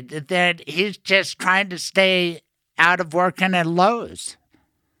admitted that he's just trying to stay out of working at Lowe's.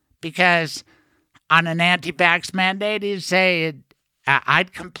 Because on an anti-vax mandate, he'd say,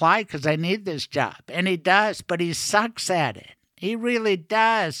 I'd comply because I need this job. And he does, but he sucks at it. He really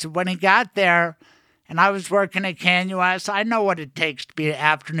does. When he got there, and I was working at KNUS, I know what it takes to be an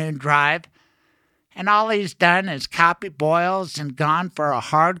afternoon drive. And all he's done is copy Boyles and gone for a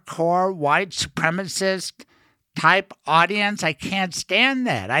hardcore white supremacist type audience. I can't stand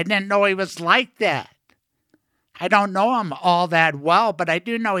that. I didn't know he was like that. I don't know him all that well, but I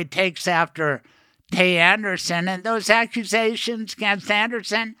do know he takes after Tay Anderson. And those accusations against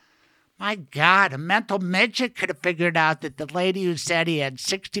Anderson, my God, a mental midget could have figured out that the lady who said he had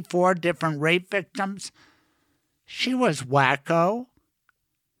 64 different rape victims, she was wacko.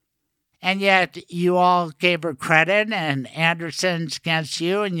 And yet you all gave her credit, and Anderson's against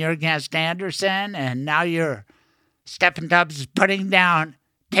you, and you're against Anderson, and now Steffan Tubbs is putting down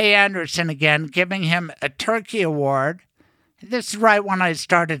Tay Anderson again, giving him a Turkey Award. This is right when I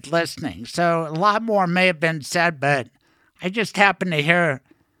started listening, so a lot more may have been said, but I just happened to hear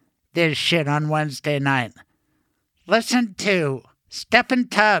this shit on Wednesday night. Listen to Steffan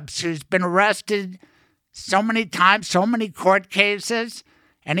Tubbs, who's been arrested so many times, so many court cases,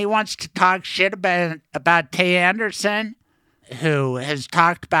 and he wants to talk shit about Tay Anderson, who has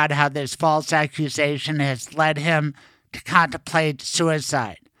talked about how this false accusation has led him to contemplate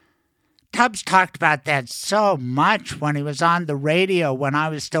suicide. Tubbs talked about that so much when he was on the radio when I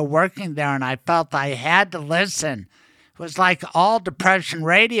was still working there, and I felt I had to listen. It was like all depression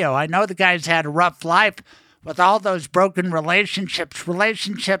radio. I know the guy's had a rough life with all those broken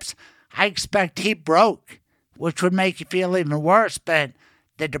relationships I expect he broke, which would make you feel even worse, but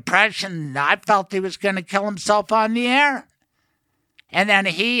the depression. I felt he was going to kill himself on the air. And then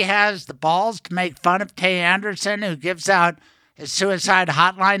he has the balls to make fun of Tay Anderson, who gives out a suicide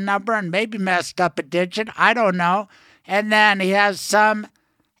hotline number and maybe messed up a digit. I don't know. And then he has some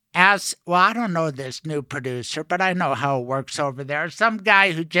I don't know this new producer, but I know how it works over there. Some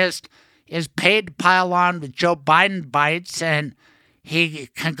guy who just is paid to pile on with Joe Biden bites, and he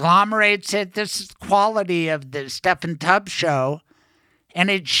conglomerates it. This is the quality of the Steffan Tubbs show, and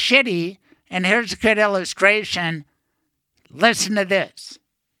it's shitty. And here's a good illustration. Listen to this.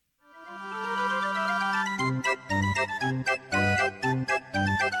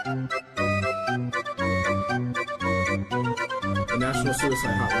 The National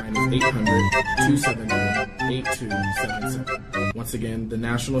Suicide Hotline is 800-273-8277. Once again, the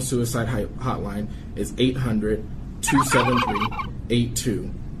National Suicide Hotline is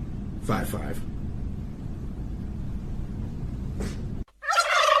 800-273-8255.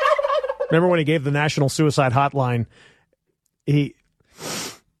 Remember when he gave the National Suicide Hotline, he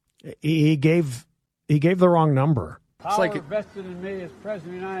gave the wrong number. Power vested in me as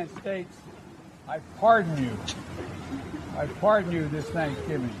President of the United States, I pardon you. I pardon you this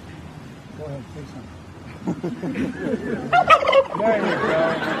Thanksgiving. Go ahead, say something. There you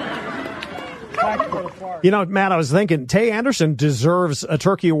go. You know, Matt, I was thinking Tay Anderson deserves a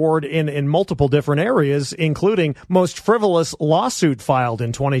Turkey Award in multiple different areas, including most frivolous lawsuit filed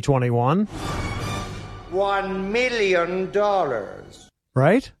in 2021. $1 million.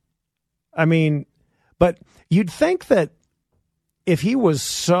 Right? I mean, but you'd think that if he was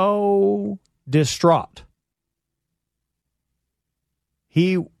so distraught,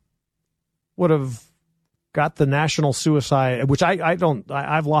 he would have got the national suicide, which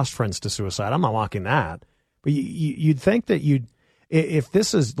I've lost friends to suicide. I'm not mocking that. But you'd think that if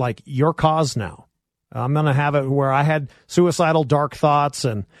this is like your cause now, I'm going to have it where I had suicidal dark thoughts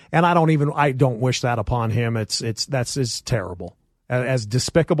and I don't wish that upon him. It's terrible. As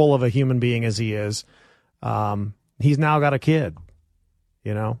despicable of a human being as he is, he's now got a kid,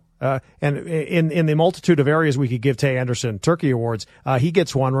 you know. And in the multitude of areas we could give Tay Anderson Turkey Awards, he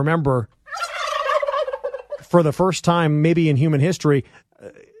gets one. Remember, for the first time maybe in human history,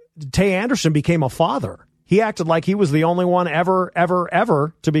 Tay Anderson became a father. He acted like he was the only one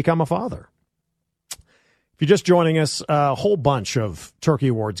ever to become a father. If you're just joining us, a whole bunch of Turkey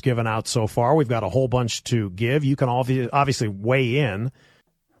Awards given out so far. We've got a whole bunch to give. You can obviously weigh in.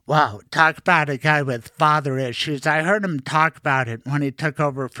 Wow, talk about a guy with father issues. I heard him talk about it when he took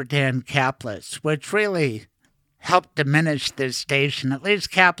over for Dan Caplis, which really helped diminish this station. At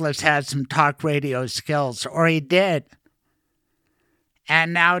least Caplis has some talk radio skills, or he did.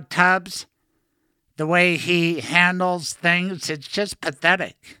 And now Tubbs, the way he handles things, it's just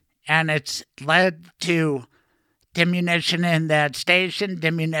pathetic. And it's led to diminution in that station,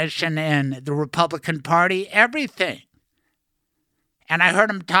 diminution in the Republican Party, everything. And I heard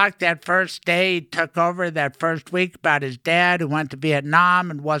him talk that first day he took over, that first week, about his dad who went to Vietnam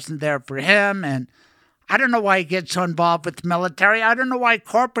and wasn't there for him. And I don't know why he gets so involved with the military. I don't know why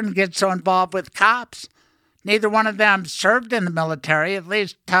Corcoran gets so involved with cops. Neither one of them served in the military. At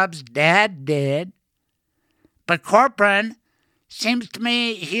least Tubbs' dad did. But Corcoran, seems to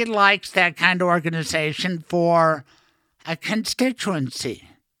me he likes that kind of organization for a constituency.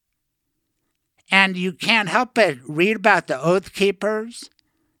 And you can't help but read about the Oath Keepers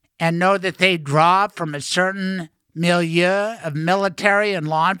and know that they draw from a certain milieu of military and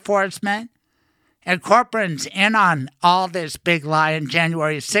law enforcement. And Corcoran's in on all this big lie and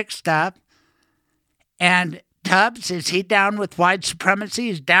January 6th stuff. And Tubbs, is he down with white supremacy?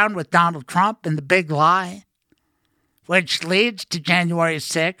 He's down with Donald Trump and the big lie, which leads to January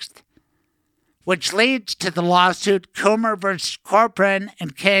 6th, which leads to the lawsuit Coomer versus Corcoran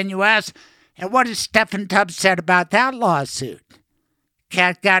and KNUS. And what has Steffan Tubbs said about that lawsuit?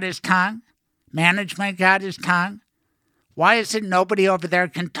 Cat got his tongue? Management got his tongue? Why is it nobody over there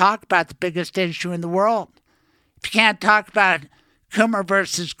can talk about the biggest issue in the world? If you can't talk about Coomer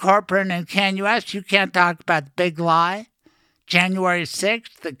versus Corcoran and KNUS, you can't talk about the big lie, January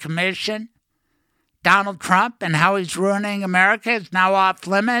 6th, the commission, Donald Trump and how he's ruining America is now off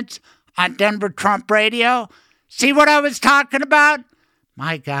limits on Denver Trump radio. See what I was talking about?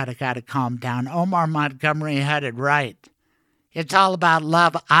 My God, I got to calm down. Omar Montgomery had it right. It's all about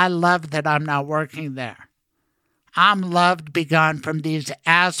love. I love that I'm not working there. I'm loved to be gone from these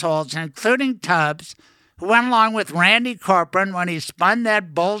assholes, including Tubbs, who went along with Randy Corcoran when he spun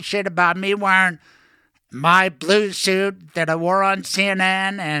that bullshit about me wearing my blue suit that I wore on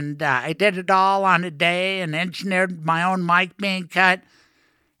CNN, and I did it all on a day and engineered my own mic being cut.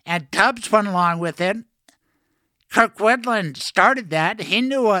 And Tubbs went along with it. Kirk Whitland started that. He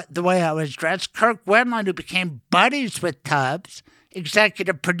knew the way I was dressed. Kirk Whitland, who became buddies with Tubbs,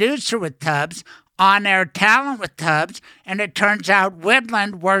 executive producer with Tubbs, on-air talent with Tubbs, and it turns out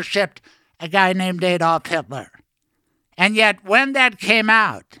Whitland worshipped a guy named Adolf Hitler. And yet when that came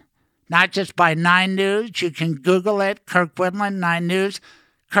out, not just by 9 News, you can Google it, Kirk Whitland, 9 News,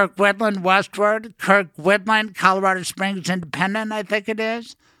 Kirk Whitland Westward, Kirk Whitland, Colorado Springs Independent, I think it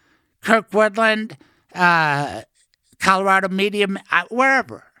is, Kirk Whitland, Colorado Media,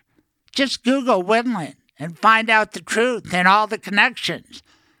 wherever. Just Google Whitland and find out the truth and all the connections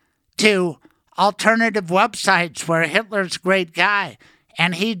to alternative websites where Hitler's a great guy.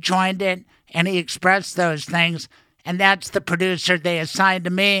 And he joined it and he expressed those things. And that's the producer they assigned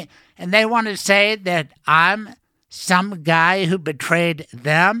to me. And they want to say that I'm some guy who betrayed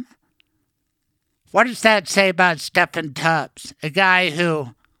them? What does that say about Steffan Tubbs, a guy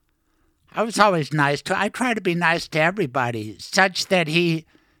who I was always nice to? I try to be nice to everybody, such that he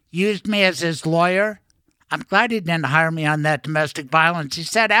used me as his lawyer. I'm glad he didn't hire me on that domestic violence. He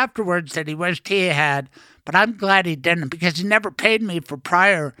said afterwards that he wished he had, but I'm glad he didn't because he never paid me for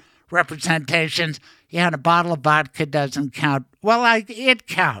prior representations. Yeah, and a bottle of vodka doesn't count. Well, it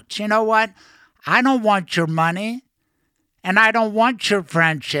counts. You know what? I don't want your money, and I don't want your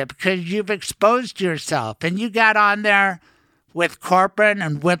friendship because you've exposed yourself, and you got on there with Corcoran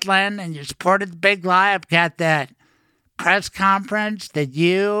and Whitland, and you supported the big lie. I've got that press conference that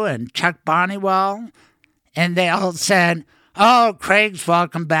you and Chuck Bonniwell, and they all said, oh, Craig's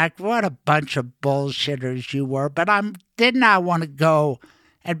welcome back. What a bunch of bullshitters you were. But I did not want to go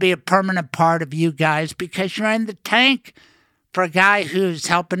and be a permanent part of you guys because you're in the tank for a guy who's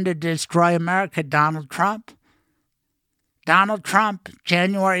helping to destroy America, Donald Trump. Donald Trump,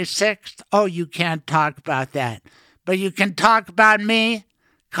 January 6th. Oh, you can't talk about that. But you can talk about me,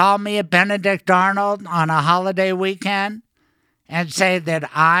 call me a Benedict Arnold on a holiday weekend, and say that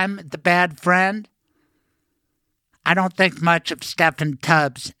I'm the bad friend. I don't think much of Steffan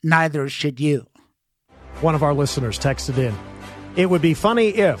Tubbs. Neither should you. One of our listeners texted in, it would be funny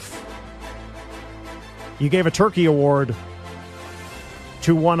if you gave a turkey award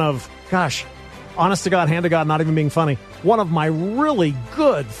to one of, gosh, honest to God, hand to God, not even being funny, one of my really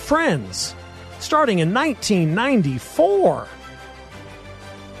good friends, starting in 1994.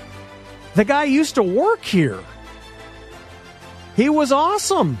 The guy used to work here. He was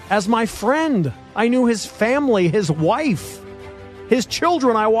awesome as my friend. I knew his family, his wife, his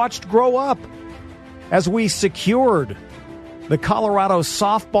children I watched grow up as we secured the Colorado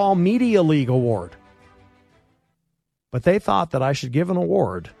Softball Media League Award. But they thought that I should give an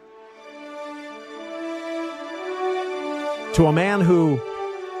award to a man who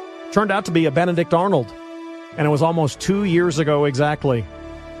turned out to be a Benedict Arnold. And it was almost 2 years ago exactly.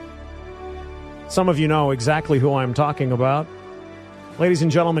 Some of you know exactly who I'm talking about. Ladies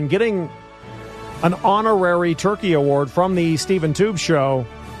and gentlemen, getting an honorary turkey award from the Steffan Tubbs Show.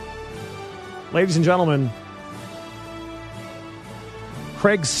 Ladies and gentlemen,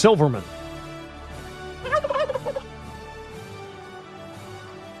 Craig Silverman.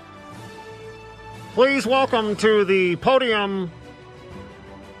 Please welcome to the podium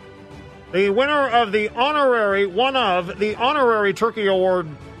the winner of the honorary Turkey Award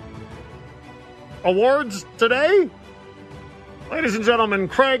awards today. Ladies and gentlemen,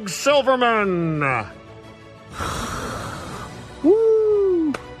 Craig Silverman.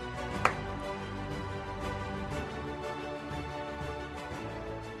 Woo!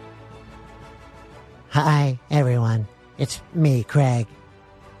 Hi, everyone. It's me, Craig.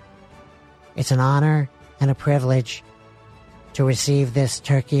 It's an honor and a privilege to receive this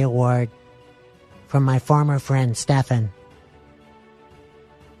Turkey Award from my former friend, Steffan.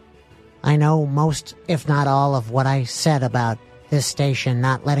 I know most, if not all, of what I said about this station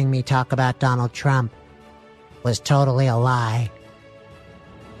not letting me talk about Donald Trump was totally a lie.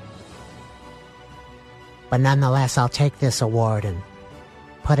 But nonetheless, I'll take this award and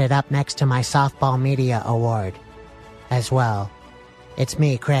put it up next to my Softball Media Award as well. It's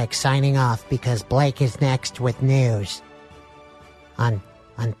me, Craig, signing off because Blake is next with news. On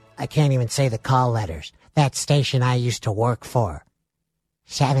I can't even say the call letters. That station I used to work for.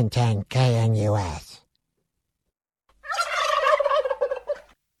 710 KNUS.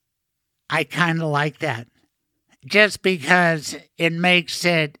 I kind of like that. Just because it makes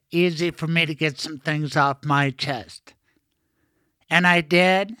it easy for me to get some things off my chest. And I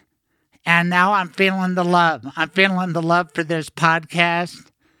did. And now I'm feeling the love. I'm feeling the love for this podcast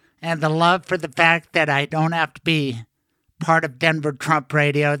and the love for the fact that I don't have to be part of Denver Trump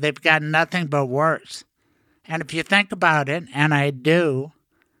Radio. They've got nothing but worse. And if you think about it, and I do,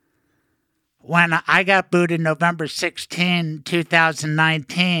 when I got booted November 16,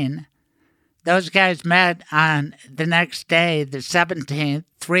 2019, those guys met on the next day, the 17th,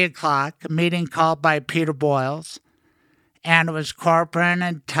 3 o'clock, a meeting called by Peter Boyles. And it was Corcoran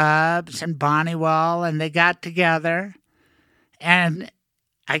and Tubbs and Bonnewell, and they got together. And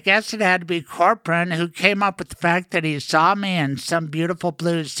I guess it had to be Corcoran who came up with the fact that he saw me in some beautiful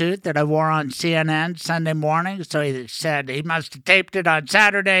blue suit that I wore on CNN Sunday morning. So he said he must have taped it on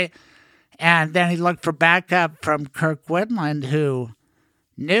Saturday. And then he looked for backup from Kirk Woodland, who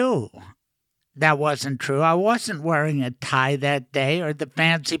knew that wasn't true. I wasn't wearing a tie that day or the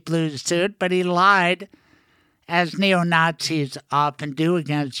fancy blue suit, but he lied, as neo-Nazis often do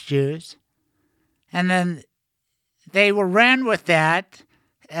against Jews. And then they ran with that,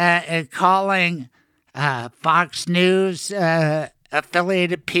 calling Fox News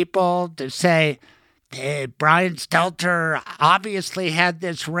affiliated people to say Brian Stelter obviously had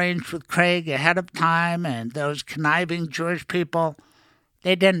this arranged with Craig ahead of time, and those conniving Jewish people,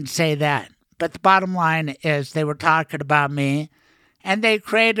 they didn't say that. But the bottom line is they were talking about me, and they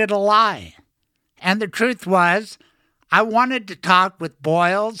created a lie. And the truth was, I wanted to talk with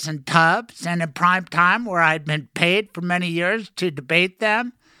Boyles and Tubbs and in prime time, where I'd been paid for many years to debate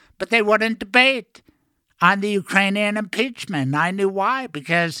them, but they wouldn't debate on the Ukrainian impeachment. And I knew why,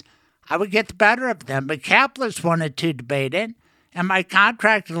 because I would get the better of them. But Kaplis wanted to debate it, and my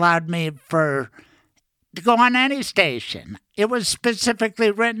contract allowed me to go on any station. It was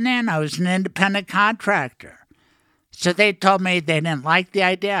specifically written in. I was an independent contractor. So they told me they didn't like the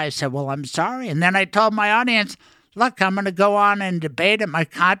idea. I said, well, I'm sorry. And then I told my audience, look, I'm going to go on and debate it. My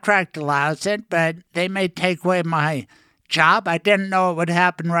contract allows it, but they may take away my job. I didn't know it would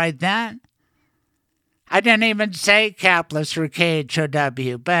happen right then. I didn't even say Kaplis or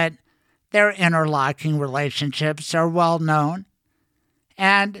KHOW, but their interlocking relationships are well known.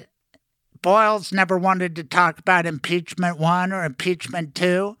 And Boyles never wanted to talk about impeachment 1 or impeachment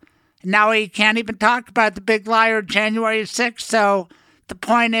 2. Now he can't even talk about the big liar January 6th. So the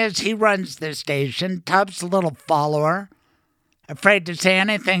point is he runs this station. Tubbs a little follower, afraid to say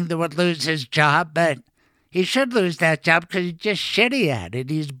anything that would lose his job, but he should lose that job because he's just shitty at it.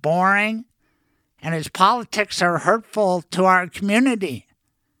 He's boring, and his politics are hurtful to our community.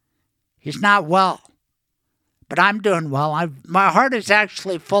 He's not well, but I'm doing well. My heart is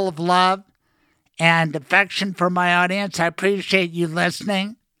actually full of love and affection for my audience. I appreciate you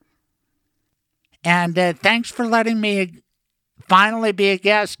listening. And thanks for letting me finally be a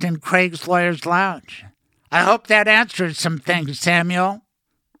guest in Craig's Lawyers Lounge. I hope that answers some things, Samuel.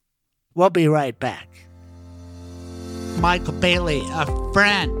 We'll be right back. Michael Bailey, a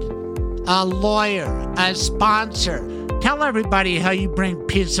friend, a lawyer, a sponsor. Tell everybody how you bring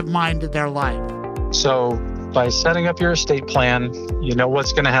peace of mind to their life. So by setting up your estate plan, you know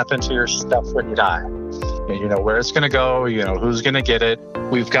what's going to happen to your stuff when you die. You know where it's going to go, you know who's going to get it.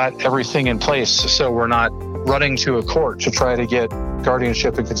 We've got everything in place, so we're not running to a court to try to get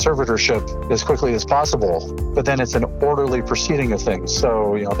guardianship and conservatorship as quickly as possible. But then it's an orderly proceeding of things.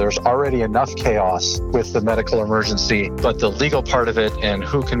 So, there's already enough chaos with the medical emergency, but the legal part of it and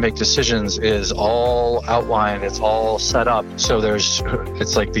who can make decisions is all outlined. It's all set up. So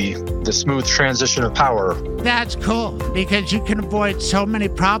it's like the smooth transition of power. That's cool, because you can avoid so many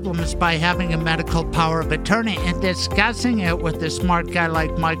problems by having a medical power of attorney and discussing it with a smart guy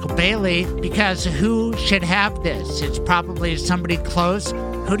like Michael Bailey, because who should have this? It's probably somebody close.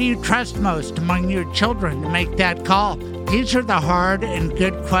 Who do you trust most among your children to make that call? These are the hard and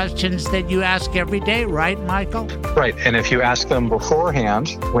good questions that you ask every day, right, Michael? Right. And if you ask them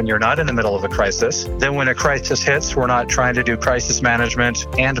beforehand, when you're not in the middle of a crisis, then when a crisis hits, we're not trying to do crisis management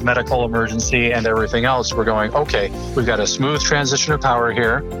and medical emergency and everything else. We're going, okay, we've got a smooth transition of power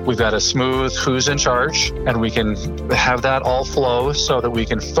here. We've got a smooth who's in charge, and we can have that all flow so that we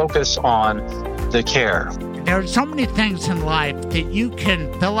can focus on the care. There are so many things in life that you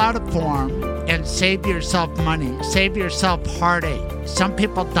can fill out a form and save yourself money, save yourself heartache. Some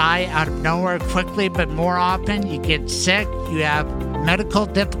people die out of nowhere quickly, but more often you get sick, you have medical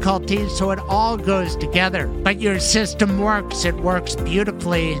difficulties, so it all goes together. But your system works. It works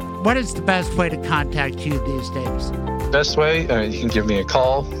beautifully. What is the best way to contact you these days? Best way, you can give me a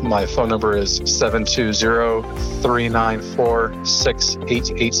call. My phone number is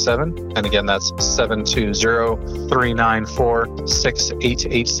 720-394-6887. And again, that's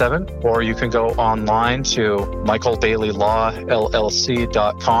 720-394-6887. Or you can go online to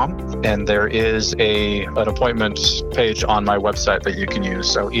michaelbaileylawllc.com. And there is an appointment page on my website that you can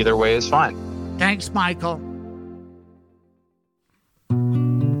use. So either way is fine. Thanks, Michael.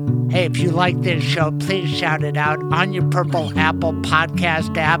 Hey, if you like this show, please shout it out on your Purple Apple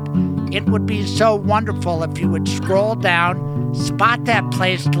podcast app. it would be so wonderful if you would scroll down, spot that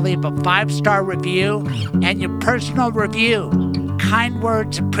place to leave a 5-star review and your personal review. Kind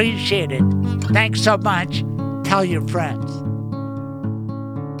words appreciated. Thanks so much. Tell your friends.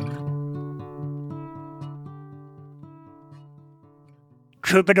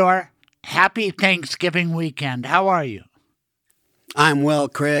 Troubadour, happy Thanksgiving weekend. How are you? I'm well,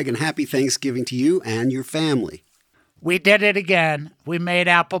 Craig, and happy Thanksgiving to you and your family. We did it again. We made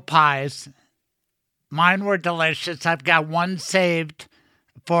apple pies. Mine were delicious. I've got one saved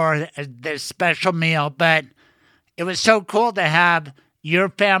for this special meal, but it was so cool to have your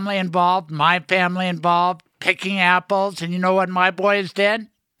family involved, my family involved, picking apples. And you know what my boys did?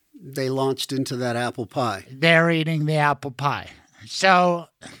 They launched into that apple pie. They're eating the apple pie. So,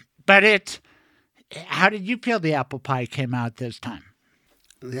 but how did you feel the apple pie came out this time?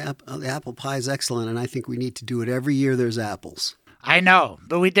 The apple pie is excellent, and I think we need to do it every year there's apples. I know,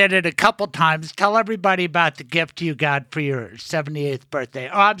 but we did it a couple times. Tell everybody about the gift you got for your 78th birthday.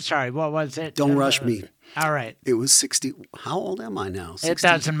 Oh, I'm sorry. What was it? Don't rush me. All right. It was 60. How old am I now? 60? It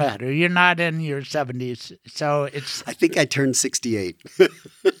doesn't matter. You're not in your 70s, so it's... I think I turned 68.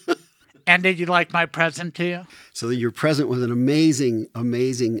 And did you like my present to you? So your present was an amazing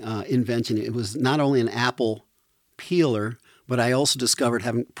invention. It was not only an apple peeler, but I also discovered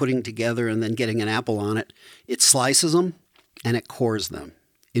putting together and then getting an apple on it. It slices them and it cores them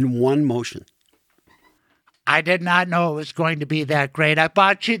in one motion. I did not know it was going to be that great. I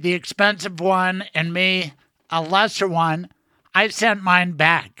bought you the expensive one and me a lesser one. I sent mine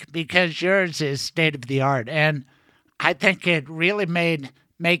back because yours is state of the art. And I think it really made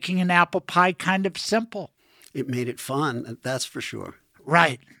making an apple pie kind of simple. It made it fun, that's for sure.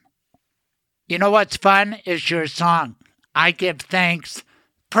 Right. You know what's fun is your song, I Give Thanks.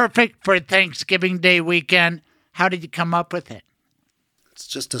 Perfect for Thanksgiving Day weekend. How did you come up with it? It's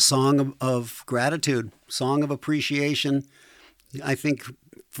just a song of gratitude, song of appreciation. I think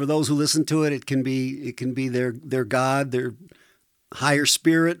for those who listen to it, it can be their God, their higher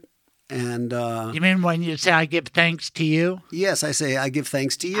spirit. And you mean when you say I give thanks to you? Yes, I say I give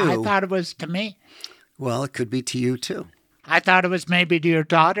thanks to you. I thought it was to me. Well, it could be to you too. I thought it was maybe to your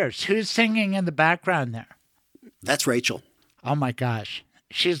daughters. Who's singing in the background there? That's Rachel. Oh my gosh.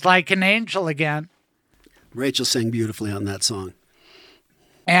 She's like an angel again. Rachel sang beautifully on that song.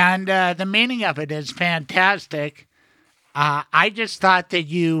 And the meaning of it is fantastic. I just thought that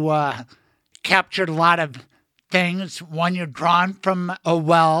you captured a lot of things. When you're drawn from a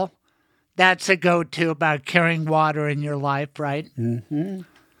well, that's a go-to about carrying water in your life, right? Mm-hmm.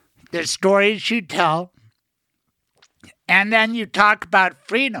 The stories you tell. And then you talk about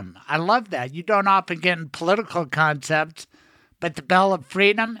freedom. I love that. You don't often get in political concepts, but the bell of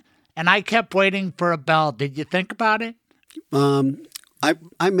freedom. And I kept waiting for a bell. Did you think about it?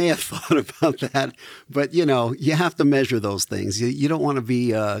 I may have thought about that, but you have to measure those things. You don't want to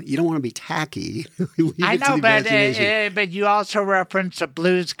be tacky. I know, but you also reference a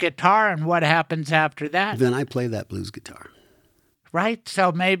blues guitar and what happens after that. Then I play that blues guitar. Right,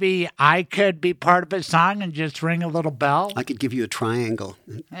 so maybe I could be part of a song and just ring a little bell. I could give you a triangle.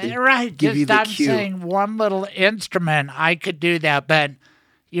 Right, just stop saying one little instrument. I could do that, but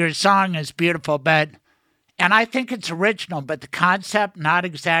your song is beautiful, and I think it's original, but the concept, not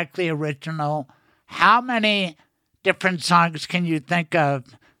exactly original. How many different songs can you think of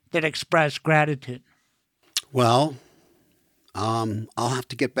that express gratitude? Well, I'll have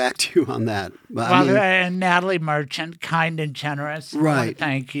to get back to you on that. But and Natalie Merchant, kind and generous. Right.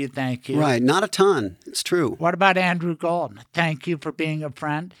 Thank you. Right, not a ton. It's true. What about Andrew Gold? Thank you for being a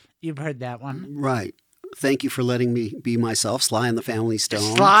friend. You've heard that one. Right. Thank you for letting me be myself. Sly and the Family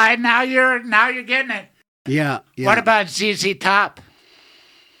Stone. Sly, now you're getting it. Yeah. What about ZZ Top?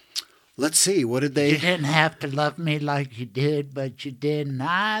 Let's see. What did they... You didn't have to love me like you did, but you did, and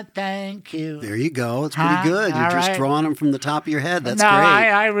I thank you. There you go. It's pretty good. You're just drawing them from the top of your head. That's great. No,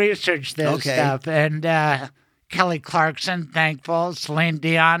 I researched this stuff. And Kelly Clarkson, thankful. Celine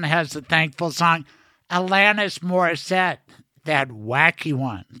Dion has a thankful song. Alanis Morissette, that wacky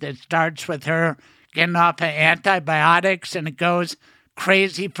one that starts with her getting off of antibiotics, and it goes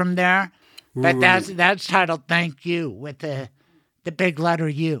crazy from there. But that's titled Thank You with the big letter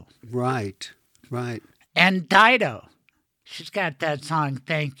U. Right. And Dido, she's got that song,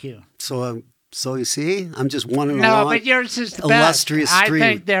 Thank You. So you see, I'm just wondering. No, but yours is the illustrious best. stream. I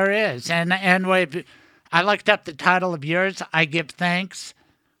think there is. And I looked up the title of yours, I Give Thanks,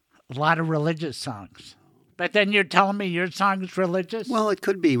 a lot of religious songs. But then you're telling me your song is religious? Well, it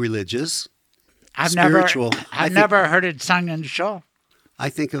could be religious. Spiritual. I've never heard it sung in show. I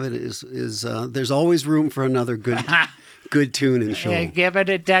think of it as there's always room for another good good tune and show. Yeah, give it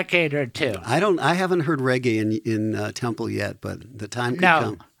a decade or two. I haven't heard reggae in Temple yet, but the time could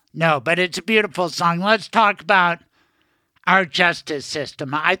come. No, but it's a beautiful song. Let's talk about our justice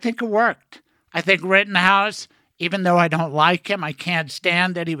system. I think it worked. I think Rittenhouse, even though I don't like him, I can't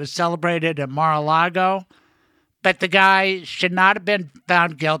stand that he was celebrated at Mar-a-Lago. But the guy should not have been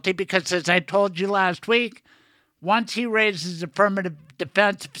found guilty because, as I told you last week, once he raises affirmative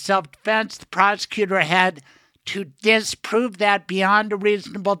defense of self-defense, the prosecutor had to disprove that beyond a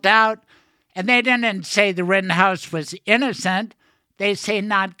reasonable doubt. And they didn't say the Rittenhouse was innocent. They say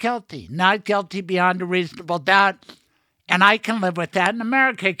not guilty beyond a reasonable doubt. And I can live with that, and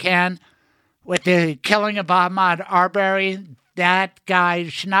America can. With the killing of Ahmaud Arbery, that guy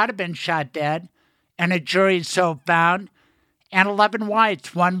should not have been shot dead, and a jury so found. And 11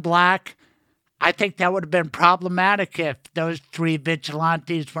 whites, 1 black. I think that would have been problematic if those 3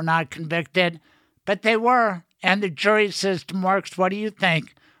 vigilantes were not convicted, but they were, and the jury system works. What do you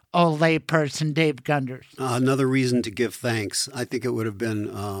think, oh layperson Dave Gunders? Another reason to give thanks. I think it would have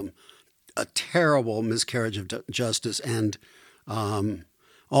been a terrible miscarriage of justice and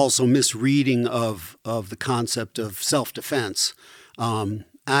also misreading of the concept of self-defense.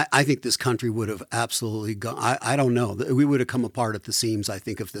 I think this country would have absolutely gone. I don't know. We would have come apart at the seams, I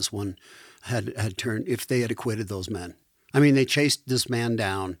think, if this one had turned, if they had acquitted those men. I mean, they chased this man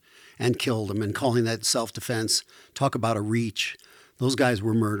down and killed him, and calling that self-defense, talk about a reach. Those guys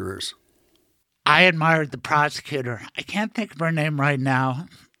were murderers. I admired the prosecutor. I can't think of her name right now.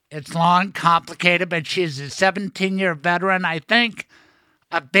 It's long, complicated, but she's a 17-year veteran, I think,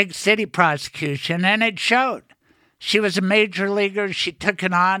 of big city prosecution, and it showed. She was a major leaguer. She took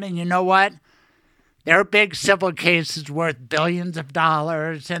it on, and you know what? There are big civil cases worth billions of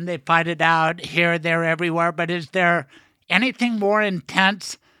dollars, and they fight it out here, there, everywhere. But is there anything more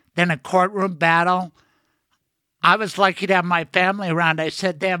intense than a courtroom battle? I was lucky to have my family around. I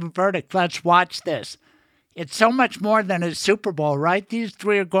said, they have a verdict. Let's watch this. It's so much more than a Super Bowl, right? These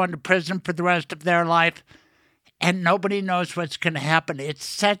 3 are going to prison for the rest of their life, and nobody knows what's going to happen. It's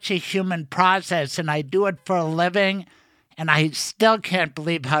such a human process, and I do it for a living, and I still can't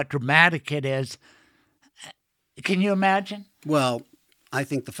believe how dramatic it is. Can you imagine? Well, I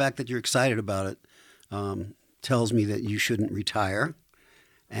think the fact that you're excited about it tells me that you shouldn't retire.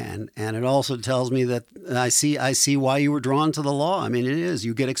 And it also tells me that I see why you were drawn to the law. I mean, it is.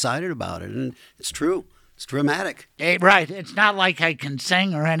 You get excited about it, and it's true. It's dramatic. Right. It's not like I can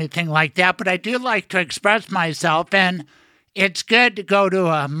sing or anything like that, but I do like to express myself, and it's good to go to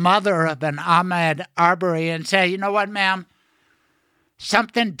a mother of an Ahmaud Arbery and say, you know what, ma'am,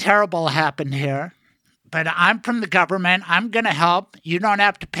 something terrible happened here, but I'm from the government. I'm going to help. You don't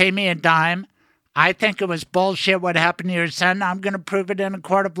have to pay me a dime. I think it was bullshit what happened to your son. I'm going to prove it in a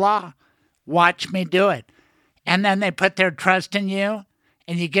court of law. Watch me do it. And then they put their trust in you,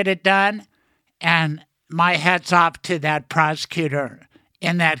 and you get it done, and my hat's off to that prosecutor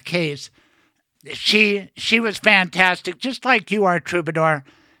in that case. She was fantastic, just like you are, Troubadour.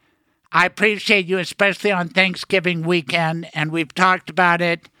 I appreciate you, especially on Thanksgiving weekend, and we've talked about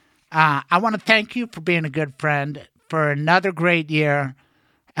it. I want to thank you for being a good friend for another great year.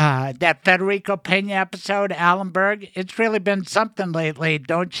 That Federico Pena episode, Allenberg, it's really been something lately,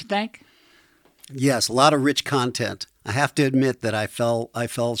 don't you think? Yes, a lot of rich content. I have to admit that I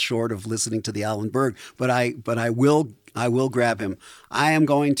fell short of listening to the Alan Berg, but I will grab him. I am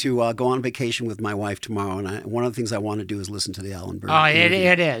going to go on vacation with my wife tomorrow, and one of the things I want to do is listen to the Alan Berg. Oh,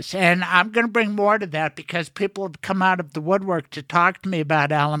 it is, and I'm going to bring more to that because people have come out of the woodwork to talk to me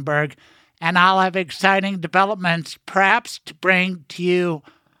about Alan Berg, and I'll have exciting developments, perhaps to bring to you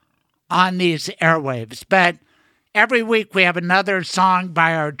on these airwaves. But every week we have another song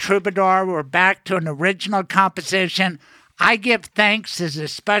by our troubadour. We're back to an original composition. I Give Thanks is a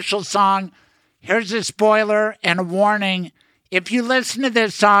special song. Here's a spoiler and a warning. If you listen to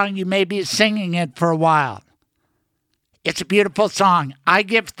this song, you may be singing it for a while. It's a beautiful song. I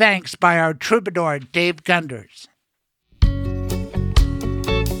Give Thanks by our troubadour, Dave Gunders.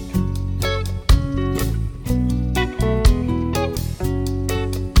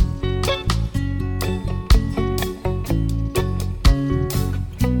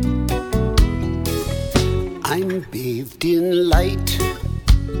 I'm bathed in light.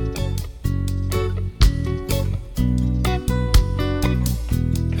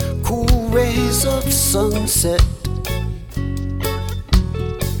 Cool rays of sunset.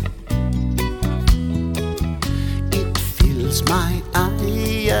 It fills my eyes.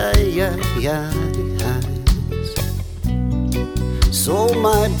 So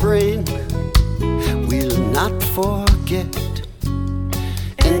my brain will not forget.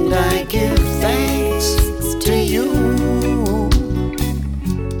 And I give thanks to you.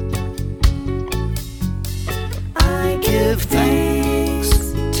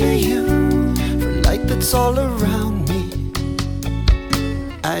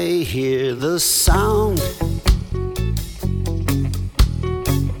 I hear the sound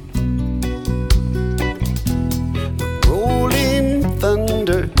rolling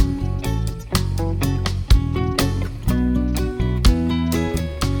thunder.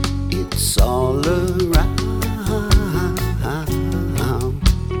 It's all around,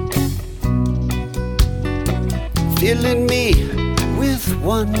 filling me with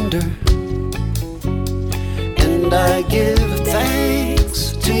wonder, and I give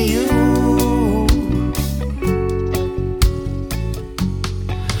thanks to you.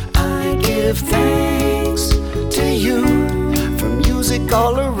 I give thanks to you for music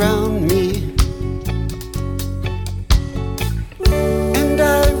all around me, and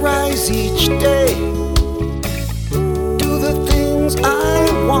I rise each day, do the things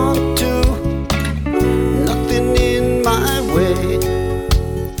I want to, nothing in my way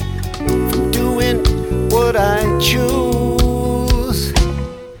from doing what I choose.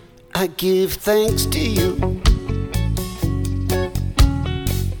 I give thanks to you.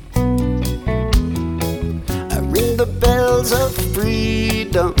 I ring the bells of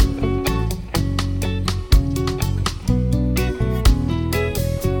freedom,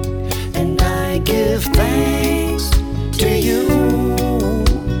 and I give thanks to you.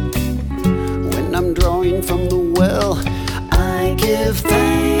 When I'm drawing from the well, I give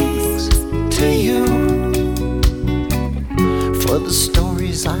thanks to you. For the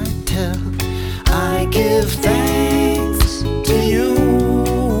stories I tell, I give thanks to you.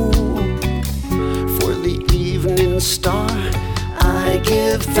 For the evening star, I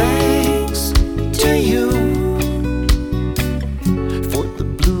give thanks to you. For the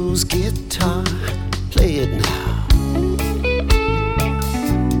blues guitar, play it now.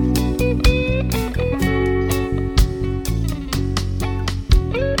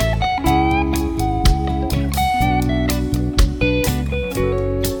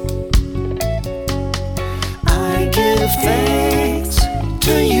 Thanks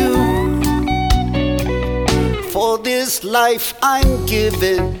to you for this life I'm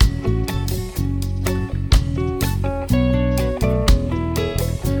given.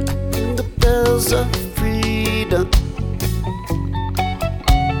 And the bells of freedom,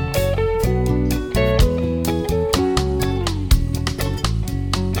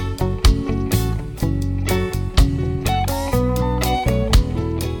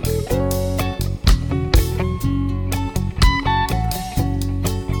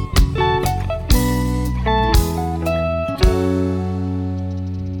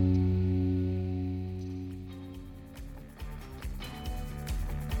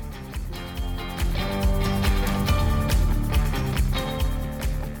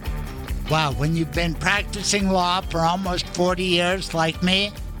 Wow, when you've been practicing law for almost 40 years like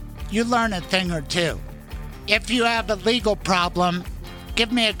me, you learn a thing or two. If you have a legal problem,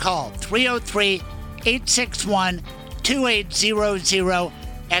 give me a call, 303-861-2800.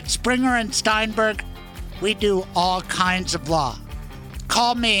 At Springer and Steinberg, we do all kinds of law.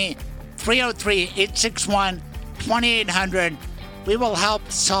 Call me, 303-861-2800. We will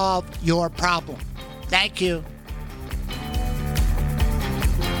help solve your problem. Thank you.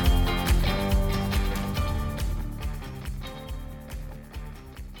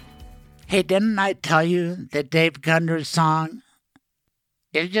 Hey, didn't I tell you that Dave Gunders' song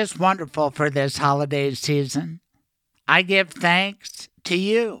is just wonderful for this holiday season? I give thanks to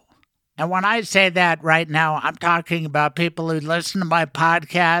you. And when I say that right now, I'm talking about people who listen to my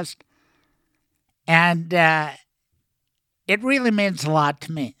podcast, and it really means a lot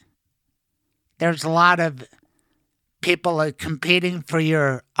to me. There's a lot of people competing for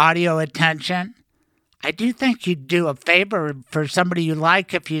your audio attention. I do think you'd do a favor for somebody you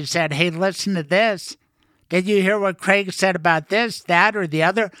like if you said, hey, listen to this. Did you hear what Craig said about this, that, or the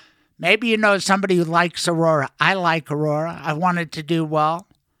other? Maybe you know somebody who likes Aurora. I like Aurora. I want it to do well.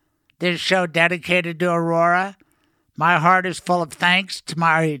 This show dedicated to Aurora. My heart is full of thanks to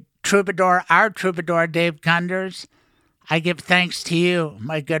my troubadour, our troubadour, Dave Gunders. I give thanks to you,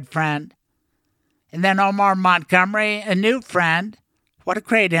 my good friend. And then Omar Montgomery, a new friend. What a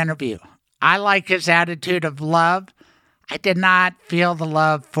great interview. I like his attitude of love. I did not feel the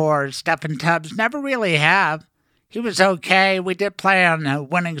love for Steffan Tubbs. Never really have. He was okay. We did play on a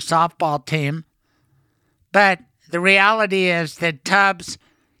winning softball team. But the reality is that Tubbs,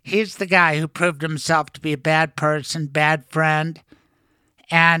 he's the guy who proved himself to be a bad person, bad friend.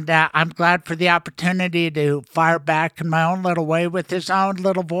 And I'm glad for the opportunity to fire back in my own little way with his own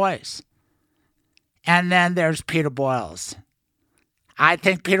little voice. And then there's Peter Boyles. I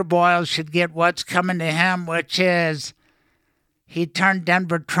think Peter Boyles should get what's coming to him, which is he turned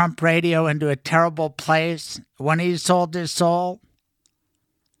Denver Trump radio into a terrible place when he sold his soul.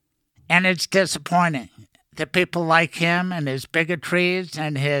 And it's disappointing that people like him and his bigotries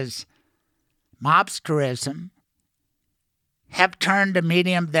and his mobsterism have turned a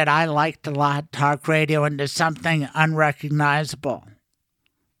medium that I liked a lot, talk radio, into something unrecognizable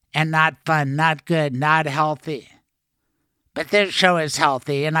and not fun, not good, not healthy. But this show is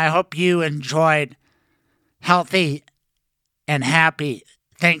healthy, and I hope you enjoyed healthy and happy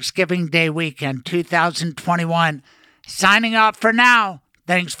Thanksgiving Day weekend 2021. Signing off for now.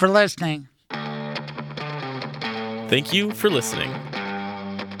 Thanks for listening. Thank you for listening.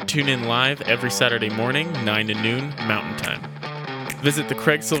 Tune in live every Saturday morning, 9 to noon, Mountain Time. Visit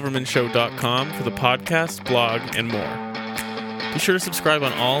thecraigsilvermanshow.com for the podcast, blog, and more. Be sure to subscribe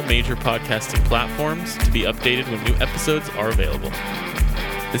on all major podcasting platforms to be updated when new episodes are available.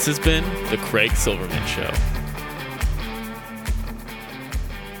 This has been The Craig Silverman Show.